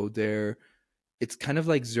really go there. It's kind of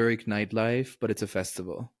like Zurich nightlife, but it's a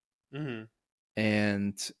festival hmm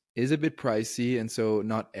and is a bit pricey, and so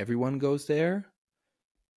not everyone goes there.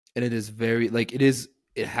 And it is very like it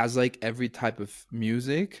has like every type of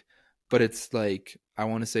music, but it's like I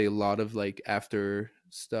want to say a lot of like after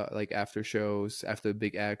stuff, like after shows, after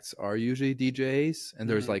big acts are usually DJs, and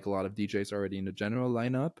there's hmm like a lot of DJs already in the general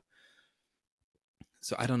lineup.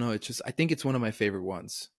 So I don't know, it's just I think it's one of my favorite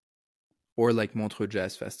ones. Or like Montreux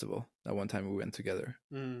Jazz Festival, that one time we went together,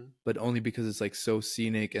 hmm but only because it's like so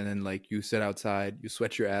scenic, and then like you sit outside, you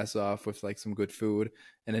sweat your ass off with like some good food,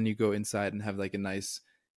 and then you go inside and have like a nice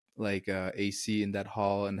like AC in that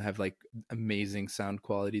hall and have like amazing sound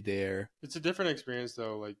quality there. It's a different experience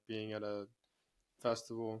though, like being at a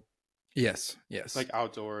festival, Yes, yes, like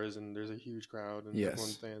outdoors, and there's a huge crowd and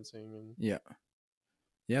everyone's yes, dancing. And yeah,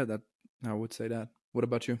 yeah. That I would say that. What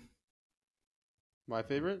about you? my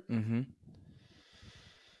favorite? Mm-hmm.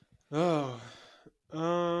 Oh,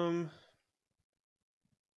 um,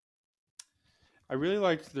 I really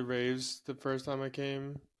liked the raves the first time I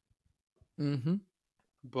came, Mm-hmm.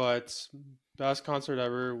 but best concert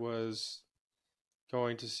ever was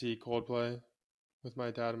going to see Coldplay with my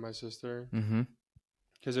dad and my sister Mm-hmm.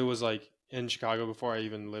 because it was like in Chicago before I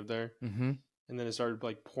even lived there, Mm-hmm. and then it started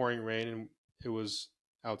like pouring rain and it was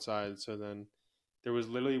outside, so then there was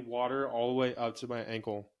literally water all the way up to my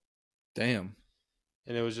ankle, Damn.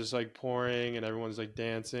 and it was just like pouring and everyone's like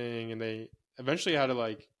dancing, and they eventually had to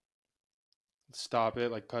like stop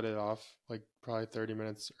it, like cut it off, like probably 30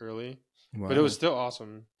 minutes early, but it was Wow. still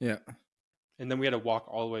awesome. Yeah. And then we had to walk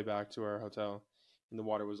all the way back to our hotel, and the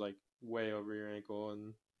water was like way over your ankle,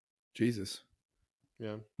 and Jesus.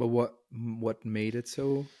 yeah. But what made it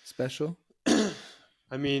so special?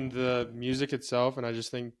 I mean, the music itself, and I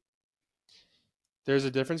just think there's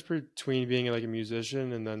a difference between being like a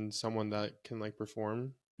musician and then someone that can like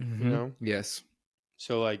perform, you Mm-hmm. know? Yes.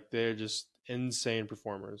 So like they're just insane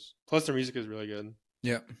performers. Plus their music is really good.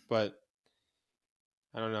 Yeah. But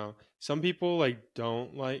I don't know. Some people like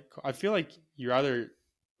don't like, I feel like you're either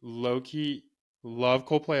low key love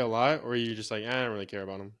Coldplay a lot or you just like, I don't really care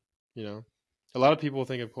about them, you know? A lot of people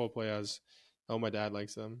think of Coldplay as, oh, my dad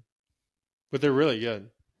likes them. But they're really good.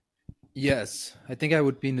 Yes, I think I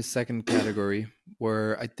would be in the second category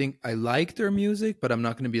where I think I like their music, but I'm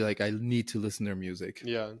not going to be like I need to listen to their music.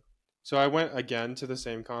 Yeah. So I went again to the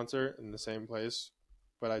same concert in the same place,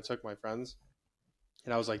 but I took my friends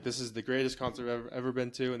and I was like, "This is the greatest concert I've ever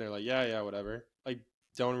been to," and they're like, "Yeah, yeah, whatever." Like,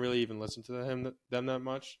 don't really even listen to them that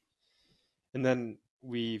much. And then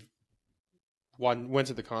we went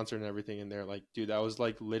to the concert and everything, and they're like, "Dude, that was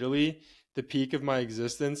like literally the peak of my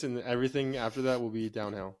existence, and everything after that will be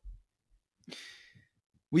downhill."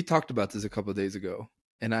 We talked about this a couple of days ago,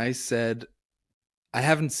 and I said I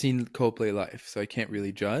haven't seen Coldplay live, so I can't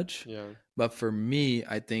really judge. Yeah, But for me,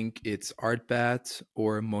 I think it's Art Bat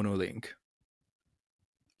or Monolink.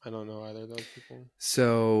 I don't know either of those people.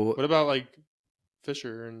 So What about like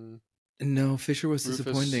Fisher and no, Fisher was Rufus?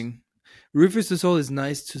 disappointing. Rufus Du Sol is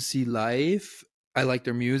nice to see live. I like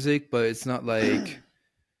their music, but it's not like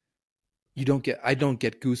I don't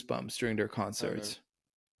get goosebumps during their Okay. concerts.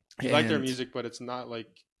 You like their And music, but it's not like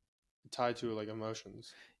tied to like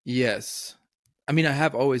emotions. yes, I mean I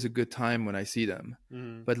have always a good time when I see them,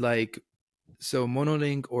 Mm-hmm. but like so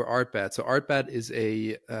Monolink or Artbat. So Artbat is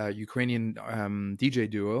a Ukrainian DJ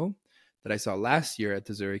duo that I saw last year at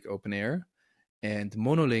the Zurich Open Air, and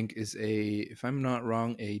Monolink is if I'm not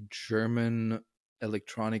wrong, a German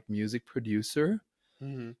electronic music producer.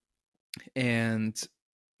 Mm-hmm. And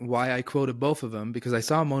why I quoted both of them because I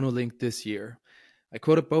saw Monolink this year. I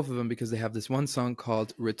quoted both of them because they have this one song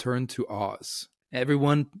called "Return to Oz."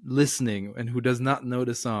 Everyone listening and who does not know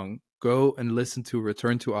the song, go and listen to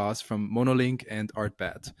 "Return to Oz" from Monolink and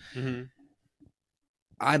Artbat. Mm-hmm.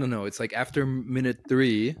 I don't know. It's like after minute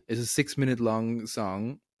 3, it's a 6-minute long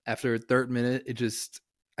song. After a third minute, it just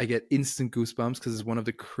I get instant goosebumps because it's one of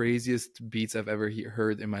the craziest beats I've ever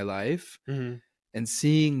heard in my life. Mm-hmm. And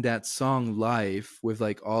seeing that song live with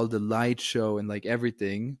like all the light show and like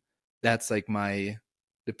everything, that's like the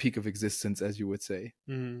peak of existence, as you would say.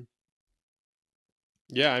 Mm-hmm.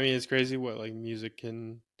 Yeah, I mean, it's crazy what like music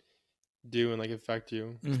can do and like affect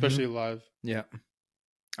you, especially live. Yeah.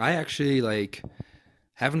 I actually like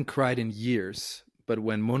haven't cried in years, but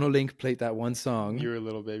when Monolink played that one song, You were a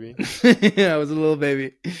little baby. I was a little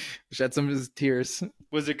baby, shed some of his tears.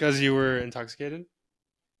 Was it because you were intoxicated?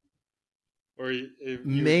 Or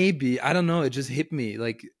Maybe, I don't know, it just hit me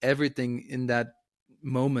like everything in that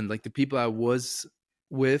moment, like the people I was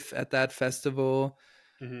with at that festival,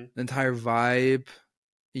 Mm-hmm. the entire vibe.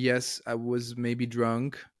 Yes, I was maybe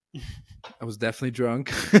drunk. I was definitely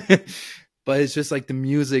drunk. But it's just like the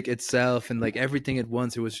music itself and like everything at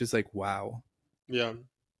once. It was just like, wow. Yeah. It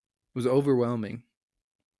was overwhelming.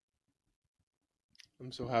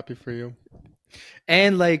 I'm so happy for you.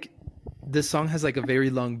 And like the song has like a very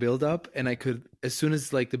long build up, and I could, as soon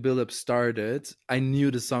as like the build up started, I knew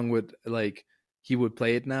the song would like he would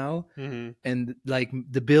play it now. Mm-hmm. And like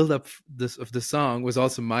the build up of the song was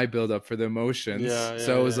also my build up for the emotions. Yeah,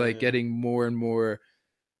 So I was like yeah. getting more and more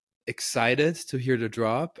excited to hear the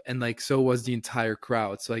drop, and like so was the entire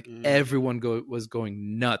crowd. So like everyone was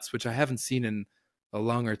going nuts, which I haven't seen in a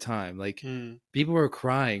longer time. Like people were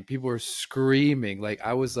crying, people were screaming. Like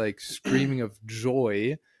I was like screaming of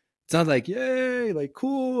joy. It's not like yay, like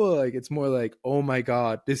cool. Like it's more like, oh my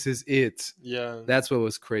god, this is it. Yeah. That's what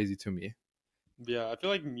was crazy to me. Yeah, I feel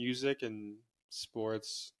like music and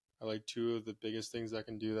sports are like two of the biggest things that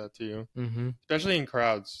can do that to you, especially in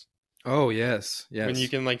crowds. Oh yes, yes. When you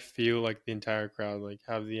can like feel like the entire crowd like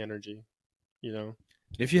have the energy, you know.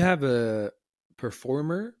 If you have a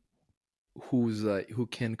performer who's like who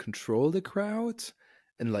can control the crowd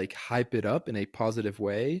and like hype it up in a positive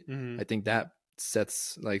way, I think that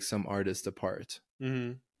sets like some artists apart.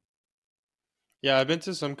 Yeah, I've been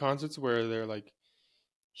to some concerts where they're like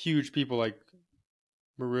huge people, like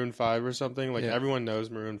Maroon 5 or something. Like everyone knows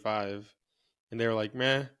Maroon 5, and they're like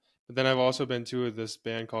meh. But then I've also been to this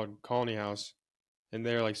band called Colony House, and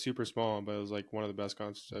they're like super small, but it was like one of the best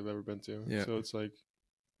concerts I've ever been to. Yeah. So it's like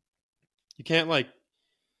you can't like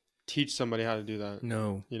teach somebody how to do that.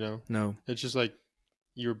 No. You know? No. It's just like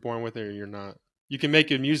you're born with it or you're not. You can make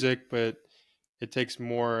good music, but it takes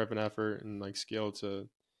more of an effort and like skill to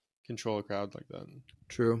control a crowd like that.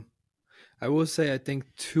 True. I will say I think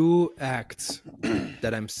two acts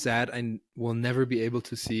that I'm sad I will never be able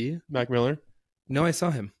to see. Mac Miller? No, I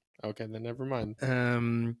saw him. Okay, then never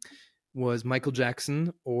mind. Was Michael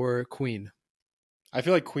Jackson or Queen? I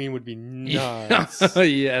feel like Queen would be nuts.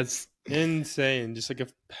 Yes. Insane. Just like a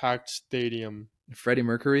packed stadium. Freddie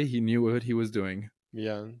Mercury, he knew what he was doing.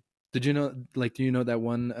 Yeah. Did you know, like, do you know that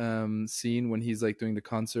one scene when he's like doing the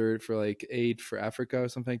concert for like Aid for Africa or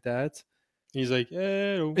something like that? He's like,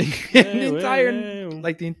 the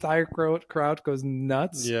entire crowd goes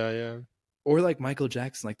nuts. Yeah. Or like Michael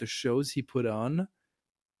Jackson, like the shows he put on,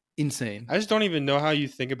 insane. I just don't even know how you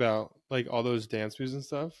think about like all those dance moves and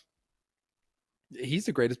stuff. He's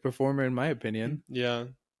the greatest performer in my opinion. Yeah.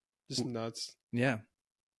 Just nuts. Yeah.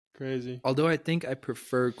 Crazy. Although I think I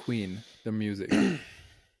prefer Queen, the music.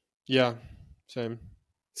 Yeah. Same.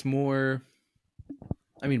 It's more,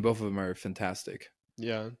 I mean, both of them are fantastic.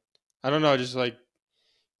 Yeah. I don't know, just like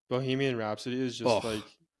Bohemian Rhapsody is just like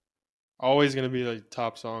always going to be like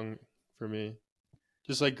top song for me.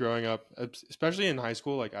 Just like growing up, especially in high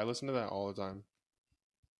school, like I listen to that all the time.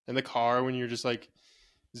 In the car when you're just like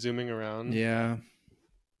zooming around. Yeah.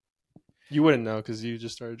 You wouldn't know because you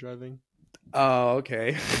just started driving. Oh,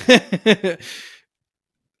 okay.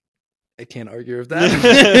 I can't argue with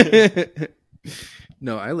that.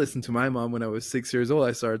 No, I listened to my mom when I was 6 years old.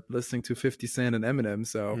 I started listening to 50 Cent and Eminem.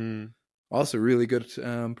 So also really good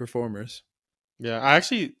performers. Yeah, I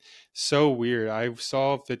actually, so weird. I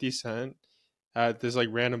saw 50 Cent at this like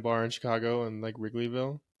random bar in Chicago and like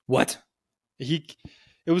Wrigleyville. What?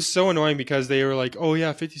 It was so annoying because they were like, "Oh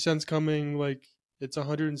yeah, 50 Cent's coming. Like it's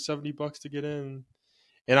 $170 to get in."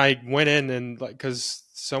 And I went in and like, cause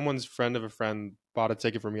someone's friend of a friend bought a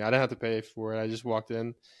ticket for me. I didn't have to pay for it. I just walked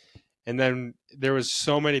in, and then there was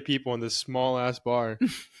so many people in this small ass bar, and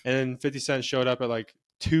then 50 Cent showed up at like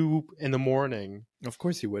 2 a.m. Of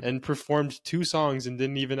course he would. And performed 2 songs and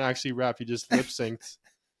didn't even actually rap. He just lip synced.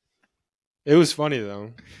 It was funny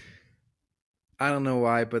though. I don't know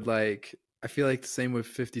why, but like I feel like the same with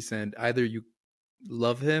 50 Cent. Either you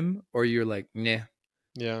love him or you're like, nah.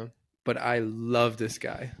 Yeah. But I love this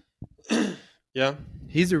guy. Yeah.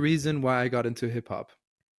 He's the reason why I got into hip hop.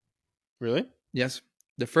 Really? Yes.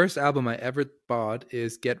 The first album I ever bought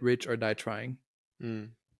is Get Rich or Die Trying.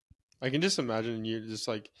 I can just imagine you just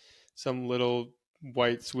like some little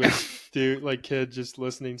white Swiss dude, like kid, just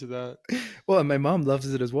listening to that. Well, and my mom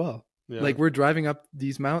loves it as well. Yeah. Like we're driving up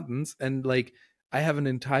these mountains, and like I have an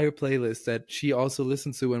entire playlist that she also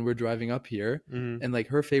listens to when we're driving up here. Mhm. And like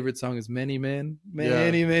her favorite song is Many Men,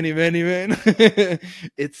 Yeah. Many Men.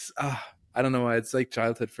 It's I don't know why, it's like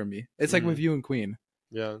childhood for me. It's like with you and Queen.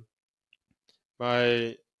 Yeah.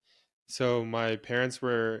 My parents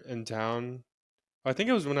were in town. I think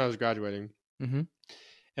it was when I was graduating, Mm-hmm.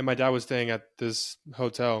 and my dad was staying at this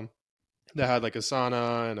hotel that had like a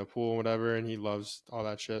sauna and a pool and whatever, and he loves all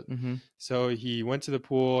that shit. Mm-hmm. So he went to the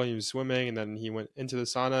pool, he was swimming, and then he went into the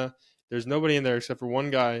sauna. There's nobody in there except for one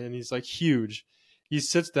guy, and he's like huge. He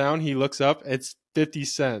sits down, he looks up, it's 50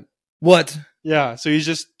 Cent. What? Yeah, so he's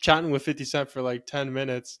just chatting with 50 Cent for like 10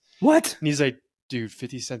 minutes. What? And he's like, dude,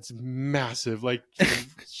 50 Cent's massive, like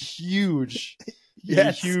huge. He's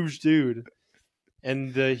Yes. a huge dude.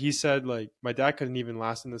 And he said, like, my dad couldn't even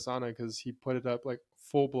last in the sauna because he put it up like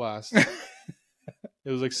full blast.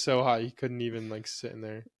 It was like so hot he couldn't even like sit in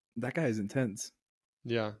there. That guy is intense.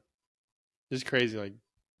 Yeah, it's crazy. Like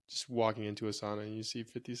just walking into a sauna and you see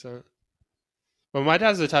 50 Cent. But my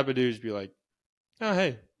dad's the type of dude to be like, oh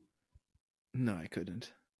hey, No, I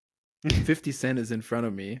couldn't. 50 Cent is in front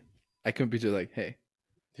of me. I couldn't be just like, hey.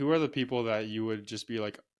 who are the people that you would just be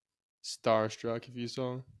like starstruck if you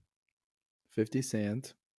saw? 50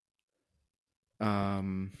 Cent.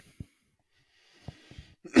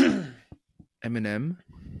 Eminem.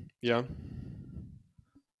 Yeah.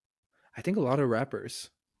 I think a lot of rappers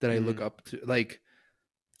that I look up to, like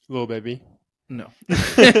Lil Baby. no,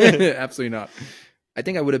 absolutely not. I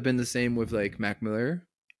think I would have been the same with like Mac Miller.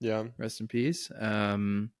 Yeah. Rest in peace.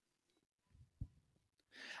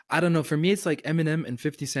 I don't know. For me, it's like Eminem and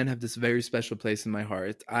 50 Cent have this very special place in my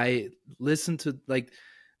heart. I listen to like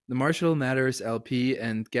the Marshall Mathers LP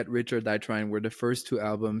and Get Rich or Die Trying were the first two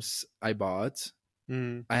albums I bought.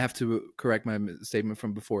 I have to correct my statement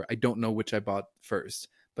from before. I don't know which I bought first,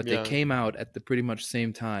 but they came out at the pretty much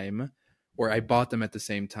same time, or I bought them at the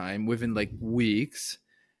same time within like weeks.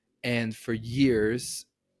 And for years,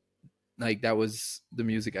 like that was the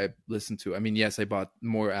music I listened to. I mean, yes, I bought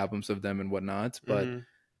more albums of them and whatnot, but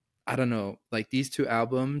I don't know. Like these two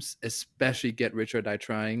albums, especially Get Rich or Die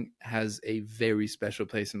Trying, has a very special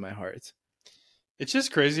place in my heart. It's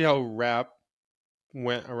just crazy how rap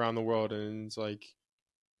went around the world and it's like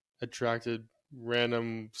attracted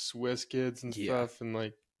random Swiss kids and stuff, and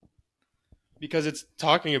like because it's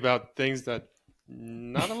talking about things that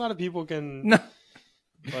not a lot of people can No.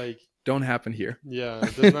 like Don't happen here. Yeah,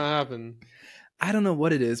 it does not happen. I don't know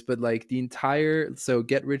what it is, but like the entire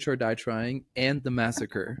Get Rich or Die Trying and The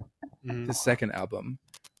Massacre, the second album,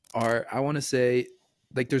 are, I want to say,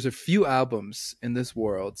 like there's a few albums in this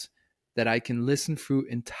world that I can listen through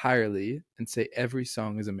entirely and say every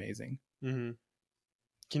song is amazing.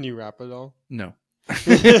 Can you rap at all? No.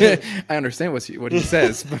 I understand what he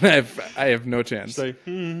says, but I have no chance. Like,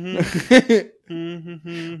 well,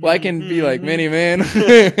 I can be like Many Man.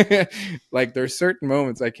 Like there's certain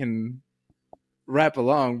moments I can rap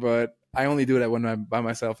along, but I only do that when I'm by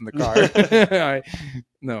myself in the car.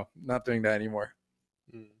 No, not doing that anymore.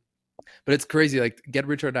 But it's crazy. Like Get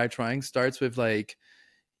Rich or Die Trying starts with like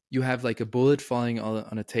you have like a bullet falling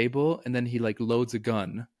on a table, and then he like loads a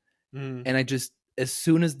gun, and I just, as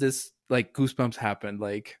soon as this like goosebumps happened,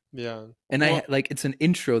 like and I like it's an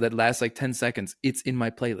intro that lasts like 10 seconds. It's in my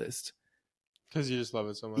playlist because you just love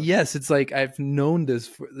it so much. Yes, it's like I've known this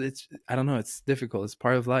for it's. I don't know. It's difficult. It's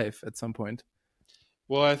part of life at some point.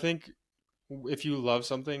 Well, I think if you love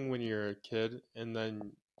something when you're a kid and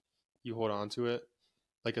then you hold on to it,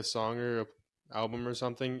 like a song or an album or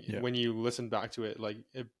something, when you listen back to it, like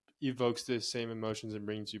it evokes the same emotions and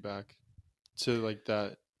brings you back to like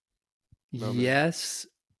that moment. Yes,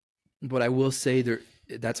 but I will say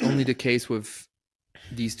that's only the case with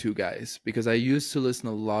these two guys, because I used to listen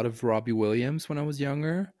a lot of Robbie Williams when I was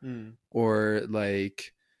younger, or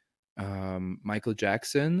like Michael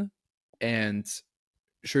Jackson, and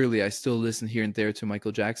surely I still listen here and there to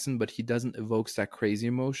Michael Jackson, but he doesn't evoke that crazy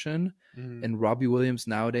emotion. And Robbie Williams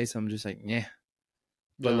nowadays, I'm just like, yeah.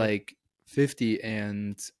 But like 50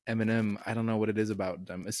 and Eminem, I don't know what it is about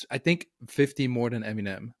them. I think 50 more than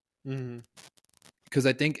Eminem. Because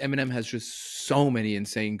I think Eminem has just so many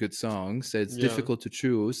insane good songs that it's difficult to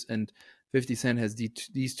choose. And 50 Cent has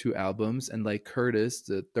these two albums, and like Curtis,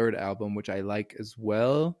 the third album, which I like as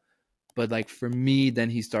well. But like for me, then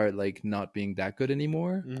he started like not being that good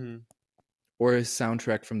anymore. Or his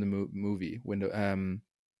soundtrack from the movie Window.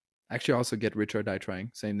 Actually, also Get Rich or Die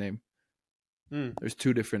Trying, same name. Mm. There's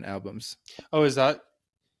two different albums. Oh, is that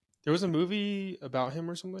there was a movie about him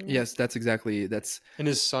or something? Yes, that's And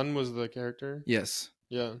his son was the character. yes.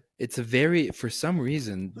 Yeah. It's a very, for some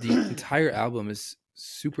reason, the entire album is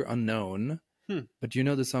super unknown. Hmm. But you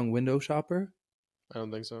know the song Window Shopper? I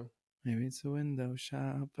don't think so. Maybe it's a window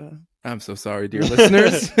shopper. I'm so sorry, dear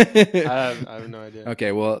listeners. I have no idea.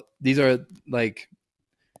 Okay, well, these are like,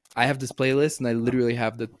 I have this playlist and I literally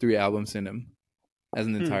have the 3 albums in them as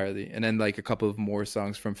an entirety. And then like a couple of more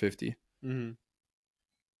songs from 50. Mm-hmm.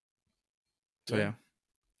 So yeah.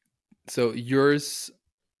 So yours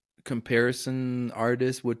comparison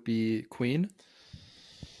artist would be Queen?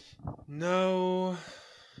 No.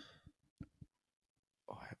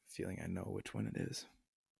 Oh, I have a feeling I know which one it is.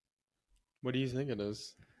 What do you think it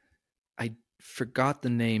is? I forgot the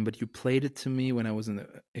name, but you played it to me when I was in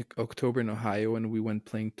October in Ohio and we went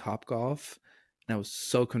playing Top Golf. And I was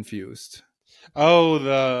so confused. Oh,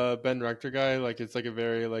 the Ben Rector guy. Like it's like a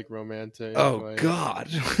very like romantic. Oh, like, God.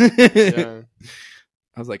 Yeah.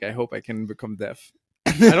 I was like, I hope I can become deaf.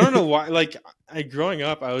 I don't know why. Like, growing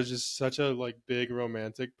up, I was just such a like big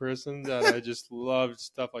romantic person that I just loved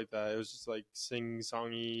stuff like that. It was just like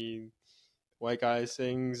sing-songy. White guy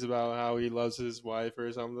sings about how he loves his wife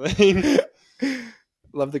or something.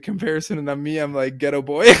 Love the comparison, and I'm me. I'm like ghetto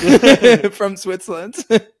boy from Switzerland.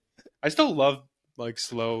 I still love like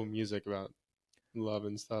slow music about love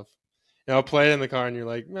and stuff. And I'll play it in the car, and you're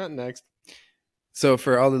like, not next. So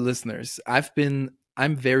for all the listeners,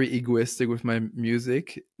 I'm very egoistic with my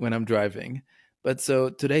music when I'm driving. But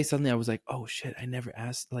so today suddenly I was like, oh shit, I never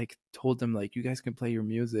told them like you guys can play your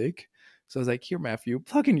music. So I was like, here, Matthew,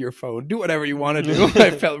 plug in your phone, do whatever you want to do.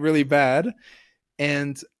 I felt really bad.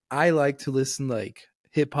 And I like to listen like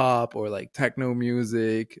hip hop or like techno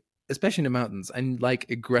music, especially in the mountains. I like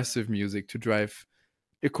aggressive music to drive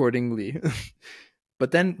accordingly.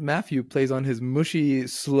 But then Matthew plays on his mushy,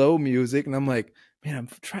 slow music, and I'm like, man,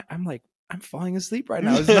 I'm falling asleep right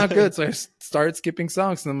now. It's not good. So I started skipping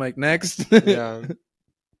songs, and I'm like, next. Yeah.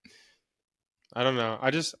 I don't know.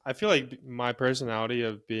 I feel like my personality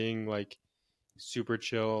of being like super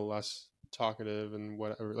chill, less talkative, and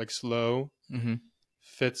whatever, like slow,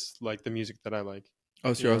 fits like the music that I like.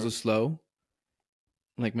 Oh, so you're also slow?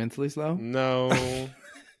 Like mentally slow? No.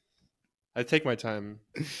 I take my time.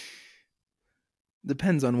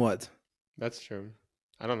 Depends on what. That's true.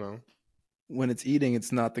 I don't know. When it's eating,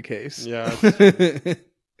 it's not the case. Yeah.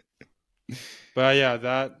 But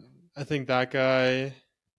yeah, I think that guy.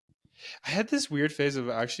 I had this weird phase of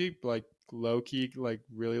actually like low key like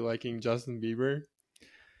really liking Justin Bieber.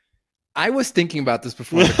 I was thinking about this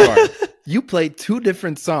before in the car. You played 2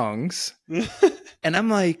 different songs, and I'm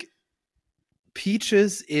like,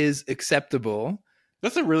 Peaches is acceptable.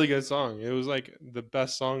 That's a really good song. It was like the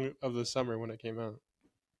best song of the summer when it came out.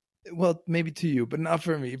 Well, maybe to you, but not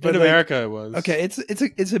for me. But in America, it was okay.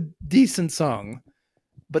 It's a decent song,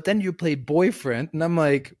 but then you played Boyfriend, and I'm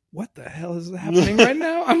like, what the hell is happening right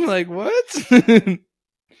now? I'm like, what?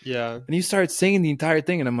 Yeah. And you start singing the entire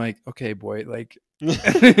thing, and I'm like, okay, boy, like,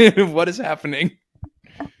 what is happening?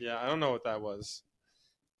 Yeah, I don't know what that was,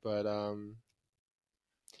 but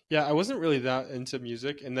yeah, I wasn't really that into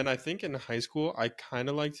music, and then I think in high school I kind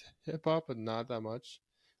of liked hip hop, but not that much.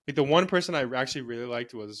 Like the one person I actually really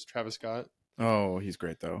liked was Travis Scott. Oh, he's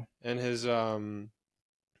great though. And his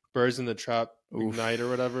Birds in the Trap Ignite or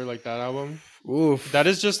whatever, like that album. Oof. That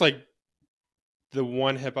is just like the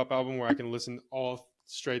one hip hop album where I can listen all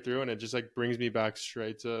straight through, and it just like brings me back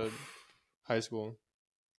straight to high school.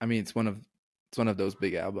 I mean, it's one of those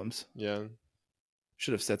big albums. Yeah.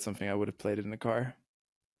 Should have said something. I would have played it in the car.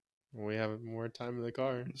 We have more time in the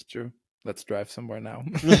car. It's true. Let's drive somewhere now.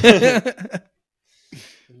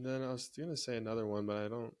 And then I was gonna say another one, but I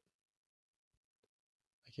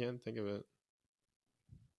can't think of it.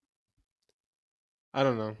 I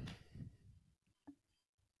don't know.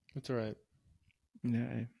 It's all right.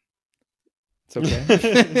 Yeah. It's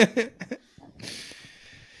okay.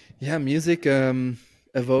 Yeah, music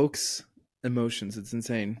evokes emotions. It's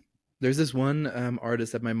insane. There's this one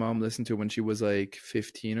artist that my mom listened to when she was like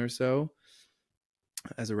 15 or so.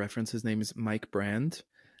 As a reference, his name is Mike Brand.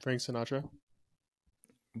 Frank Sinatra.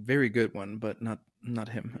 Very good one, but not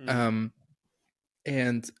him.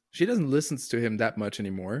 And she doesn't listen to him that much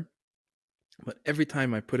anymore. But every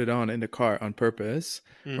time I put it on in the car on purpose,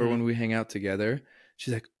 or when we hang out together,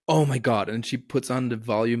 she's like, oh my God. And she puts on the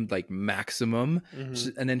volume like maximum.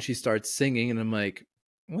 And then she starts singing. And I'm like,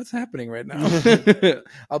 what's happening right now?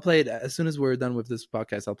 I'll play it as soon as we're done with this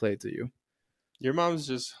podcast. I'll play it to you. Your mom's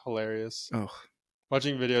just hilarious. Oh,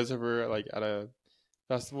 watching videos of her like at a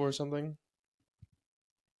festival or something.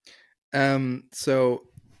 So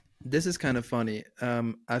this is kind of funny.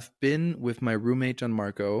 I've been with my roommate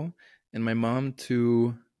Gianmarco and my mom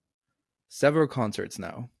to several concerts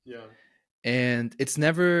now. Yeah. And it's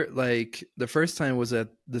never like the first time was at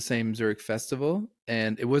the same Zurich festival,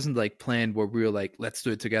 and it wasn't like planned where we were like, let's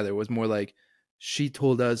do it together. It was more like she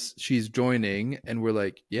told us she's joining, and we're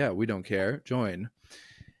like, yeah, we don't care, join.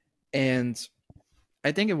 And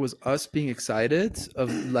I think it was us being excited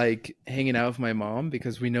of like hanging out with my mom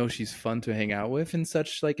because we know she's fun to hang out with in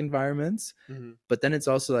such like environments. Hmm. But then it's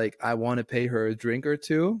also like I want to pay her a drink or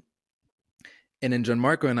two. And then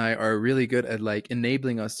Gianmarco and I are really good at like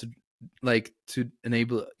enabling us to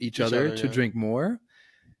enable each Each other other, to yeah. drink more.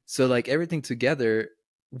 So like everything together,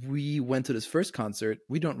 we went to this first concert.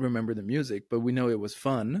 We don't remember the music, but we know it was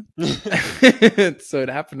fun. So it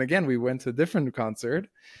happened again. We went to a different concert.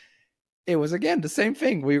 It was again the same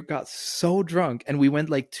thing. We got so drunk, and we went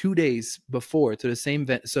like 2 days before to the same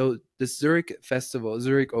event. So the Zurich Festival,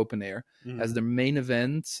 Zurich Open Air, Hmm. as the main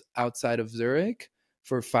event outside of Zurich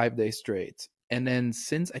for 5 days straight. And then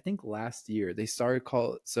since I think last year, they started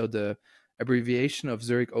call so the abbreviation of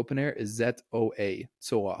Zurich Open Air is ZOA,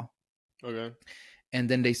 ZOA. Okay. And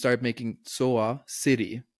then they started making ZOA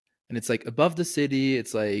City, and it's like above the city.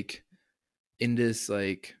 It's like in this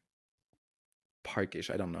like parkish.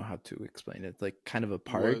 I don't know how to explain it. Like kind of a The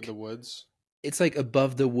park. woods. It's like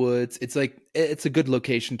above the woods. It's like it's a good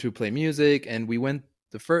location to play music. And we went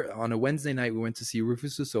the first on a Wednesday night. We went to see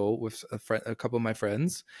Rufus Du Sol with a couple of my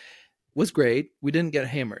friends. It was great. We didn't get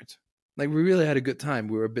hammered. Like we really had a good time.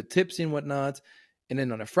 We were a bit tipsy and whatnot. And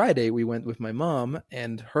then on a Friday, we went with my mom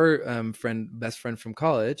and her best friend from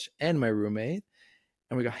college, and my roommate,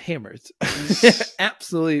 and we got hammered,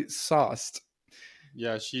 absolutely sauced.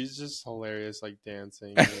 Yeah, she's just hilarious, like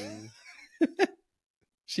dancing and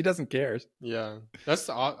She doesn't care. yeah.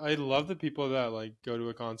 I love the people that like go to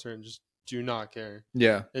a concert and just do not care.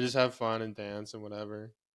 Yeah. They just have fun and dance and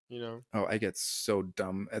whatever, you know. Oh, I get so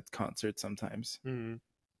dumb at concerts sometimes. Hmm.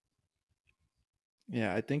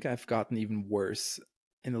 Yeah, I think I've gotten even worse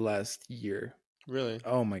in the last year. Really.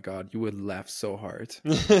 Oh my god, you would laugh so hard.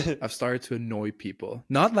 I've started to annoy people.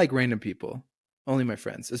 Not like random people, only my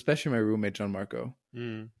friends, especially my roommate Gianmarco.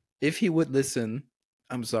 Mm. If he would listen,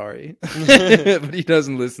 I'm sorry. But he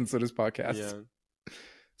doesn't listen to this podcast. Yeah.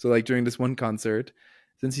 So like during this one concert,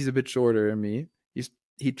 since he's a bit shorter than me,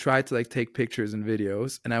 he tried to like take pictures and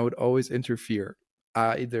videos, and I would always interfere.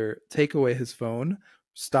 I either take away his phone,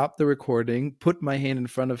 stop the recording, put my hand in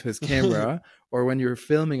front of his camera, or when you're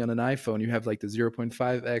filming on an iPhone, you have like the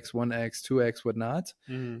 0.5x, 1x, 2x, whatnot.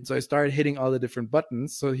 Mm. And so I started hitting all the different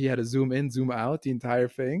buttons. So he had to zoom in, zoom out the entire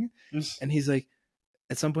thing. And he's like,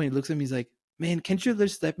 at some point, he looks at me, he's like, man, can't you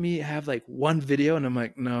just let me have like one video? And I'm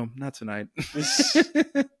like, no, not tonight.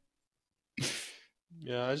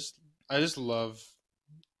 Yeah, I just love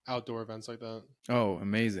outdoor events like that. Oh,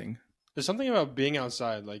 amazing. There's something about being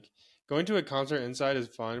outside. Like going to a concert inside is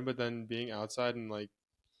fun, but then being outside and like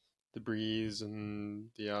the breeze and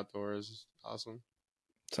the outdoors is awesome.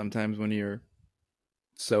 Sometimes when you're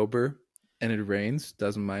sober and it rains,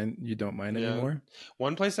 doesn't mind, you don't mind Yeah. anymore.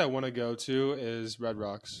 One place I want to go to is Red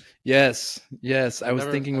Rocks. Yes, yes. I was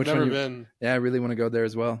thinking I've which one never you. been. Yeah, I really want to go there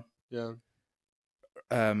as well. Yeah.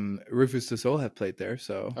 Rufus Du Sol have played there,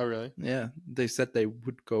 so Oh, really? yeah, they said they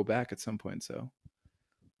would go back at some point. So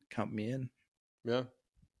count me in. Yeah.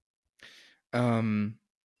 Um,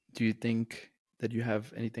 do you think that you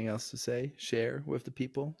have anything else to say, share with the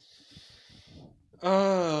people?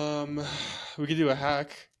 Um, we could do a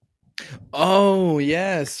hack. Oh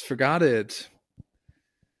yes, forgot it.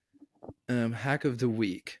 Hack of the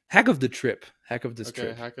week, hack of the trip, hack of this Okay,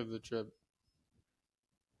 trip. hack of the trip.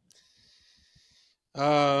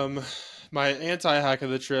 Um, my anti-hack of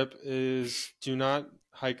the trip is do not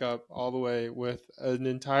hike up all the way with an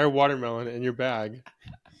entire watermelon in your bag.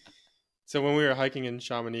 So when we were hiking in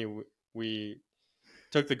Chamonix, we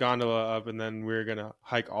took the gondola up, and then we were gonna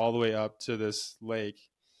hike all the way up to this lake.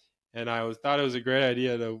 And thought it was a great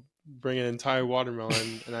idea to bring an entire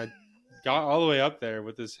watermelon, and I got all the way up there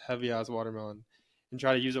with this heavy ass watermelon, and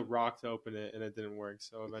try to use a rock to open it, and it didn't work.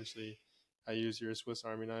 So eventually, I used your Swiss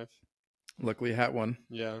Army knife. Luckily, I had one.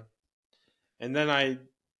 Yeah, and then I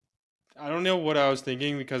don't know what I was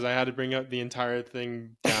thinking because I had to bring up the entire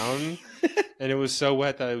thing down, and it was so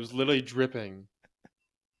wet that it was literally dripping.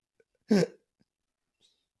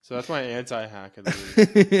 So that's my anti-hack of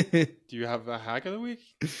the week. Do you have a hack of the week?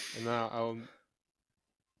 And now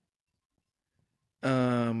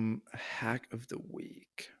Hack of the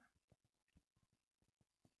week.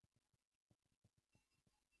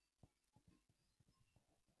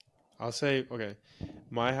 I'll say, okay,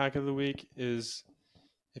 my hack of the week is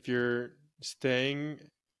if you're staying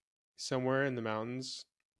somewhere in the mountains,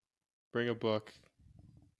 bring a book.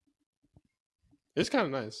 It's kind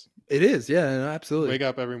of nice. It is, yeah, no, absolutely. Wake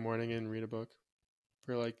up every morning and read a book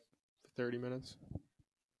for like 30 minutes.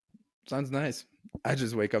 Sounds nice. I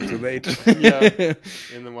just wake up too late. Yeah.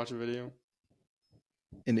 And then watch a video.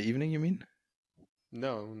 In the evening, you mean?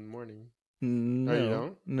 No, in the morning. No, Oh, you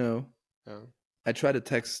don't? No. Oh, I try to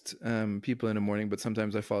text people in the morning, but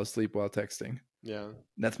sometimes I fall asleep while texting. yeah.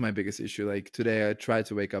 That's my biggest issue. Like today, I tried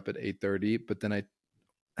to wake up at 8:30, but then I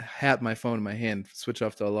had my phone in my hand, switch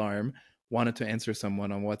off the alarm, wanted to answer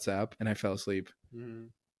someone on WhatsApp, and I fell asleep. Mm-hmm.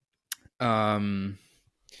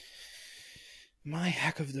 My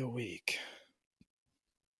hack of the week.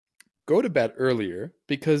 Go to bed earlier,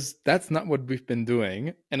 because that's not what we've been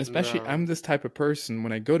doing. And especially No. I'm this type of person,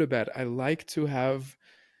 when I go to bed, I like to have,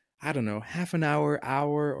 I don't know, half an hour,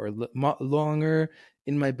 or longer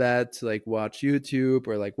in my bed to like watch YouTube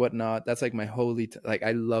or like whatnot. That's like my holy, like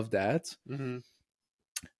I love that. Mm-hmm.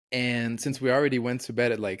 And since we already went to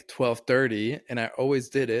bed at like 12:30, and I always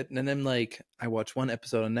did it, and then I'm like, I watch one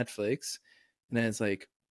episode on Netflix, and then it's like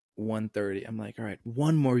 1:30. I'm like, all right,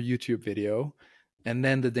 one more YouTube video, and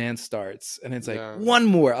then the dance starts, and it's like Yeah. one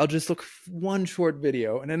more. I'll just look one short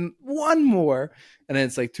video, and then one more, and then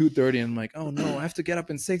it's like 2:30, and I'm like, oh no, I have to get up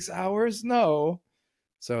in 6 hours. No,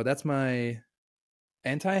 so that's my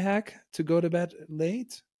anti-hack, to go to bed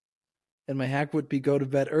late, and my hack would be go to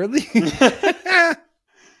bed early.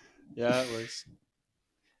 Yeah, it works.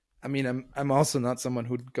 I mean, I'm also not someone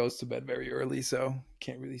who goes to bed very early, so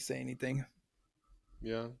can't really say anything.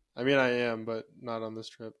 Yeah. I mean, I am, but not on this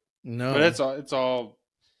trip. No, But it's all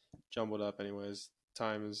jumbled up anyways.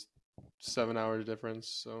 Time is 7 hours difference,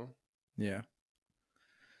 so yeah.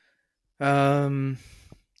 are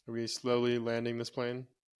we slowly landing this plane?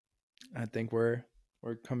 I think we're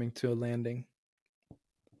coming to a landing.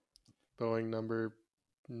 Boeing number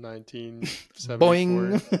 1974.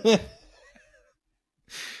 Boing.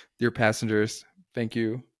 Dear passengers, thank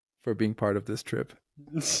you for being part of this trip.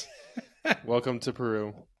 Welcome to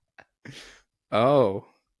Peru. Oh,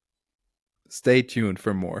 stay tuned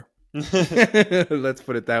for more. Let's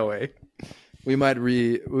put it that way. We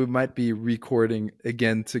might be recording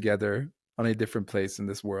again together on a different place in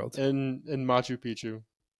this world. In Machu Picchu.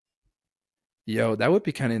 Yo, that would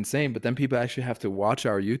be kind of insane, but then people actually have to watch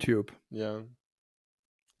our YouTube. Yeah.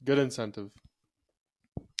 Good incentive.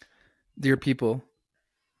 Dear people,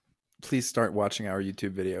 please start watching our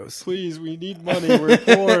YouTube videos. Please, we need money. We're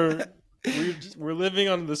poor. We're living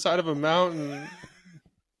on the side of a mountain.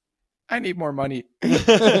 I need more money.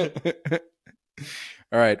 All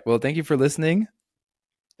right. Well, thank you for listening.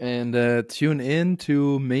 And tune in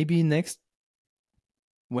to maybe next.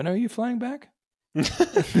 When are you flying back?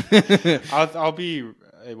 I'll be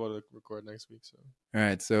able to record next week. So. All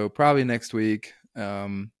right. So probably next week.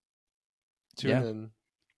 Tune in.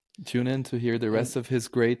 Tune in to hear the rest of his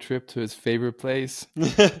great trip to his favorite place.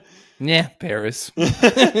 Yeah, Paris.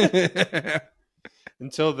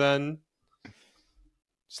 Until then,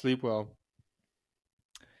 sleep well.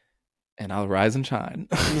 And I'll rise and shine.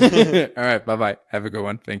 All right. Bye-bye. Have a good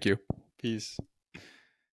one. Thank you. Peace.